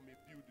fell from a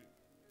building,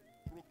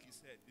 broke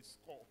his head, the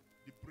skull,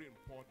 the brain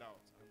poured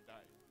out and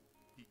died.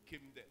 He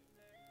came there.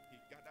 He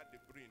gathered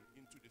the brain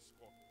into the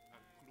skull and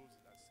closed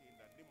it and saying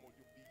that name of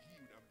you be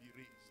healed and be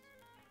raised.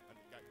 And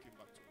the guy came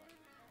back to life.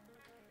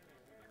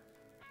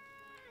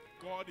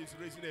 God is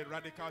raising a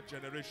radical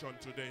generation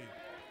today.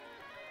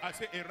 I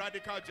say a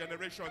radical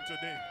generation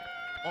today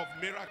of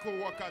miracle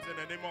workers in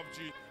the name of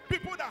Jesus.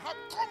 People that have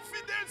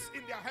confidence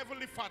in their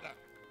heavenly Father.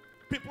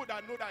 People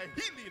that know that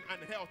healing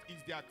and health is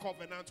their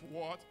covenant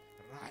word.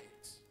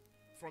 Right.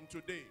 From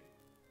today,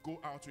 go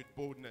out with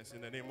boldness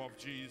in the name of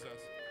Jesus.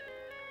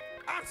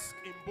 Ask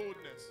in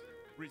boldness,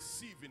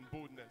 receive in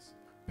boldness,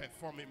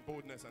 perform in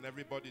boldness. And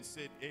everybody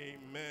said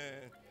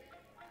amen.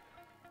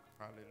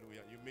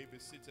 Hallelujah. You may be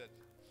seated.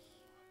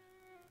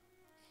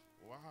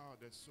 Wow,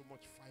 there's so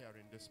much fire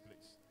in this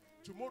place.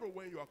 Tomorrow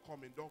when you are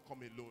coming, don't come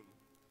alone.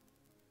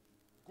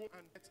 Go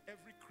and get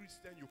every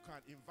Christian you can.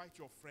 Invite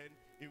your friend,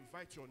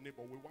 invite your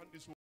neighbor. We want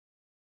this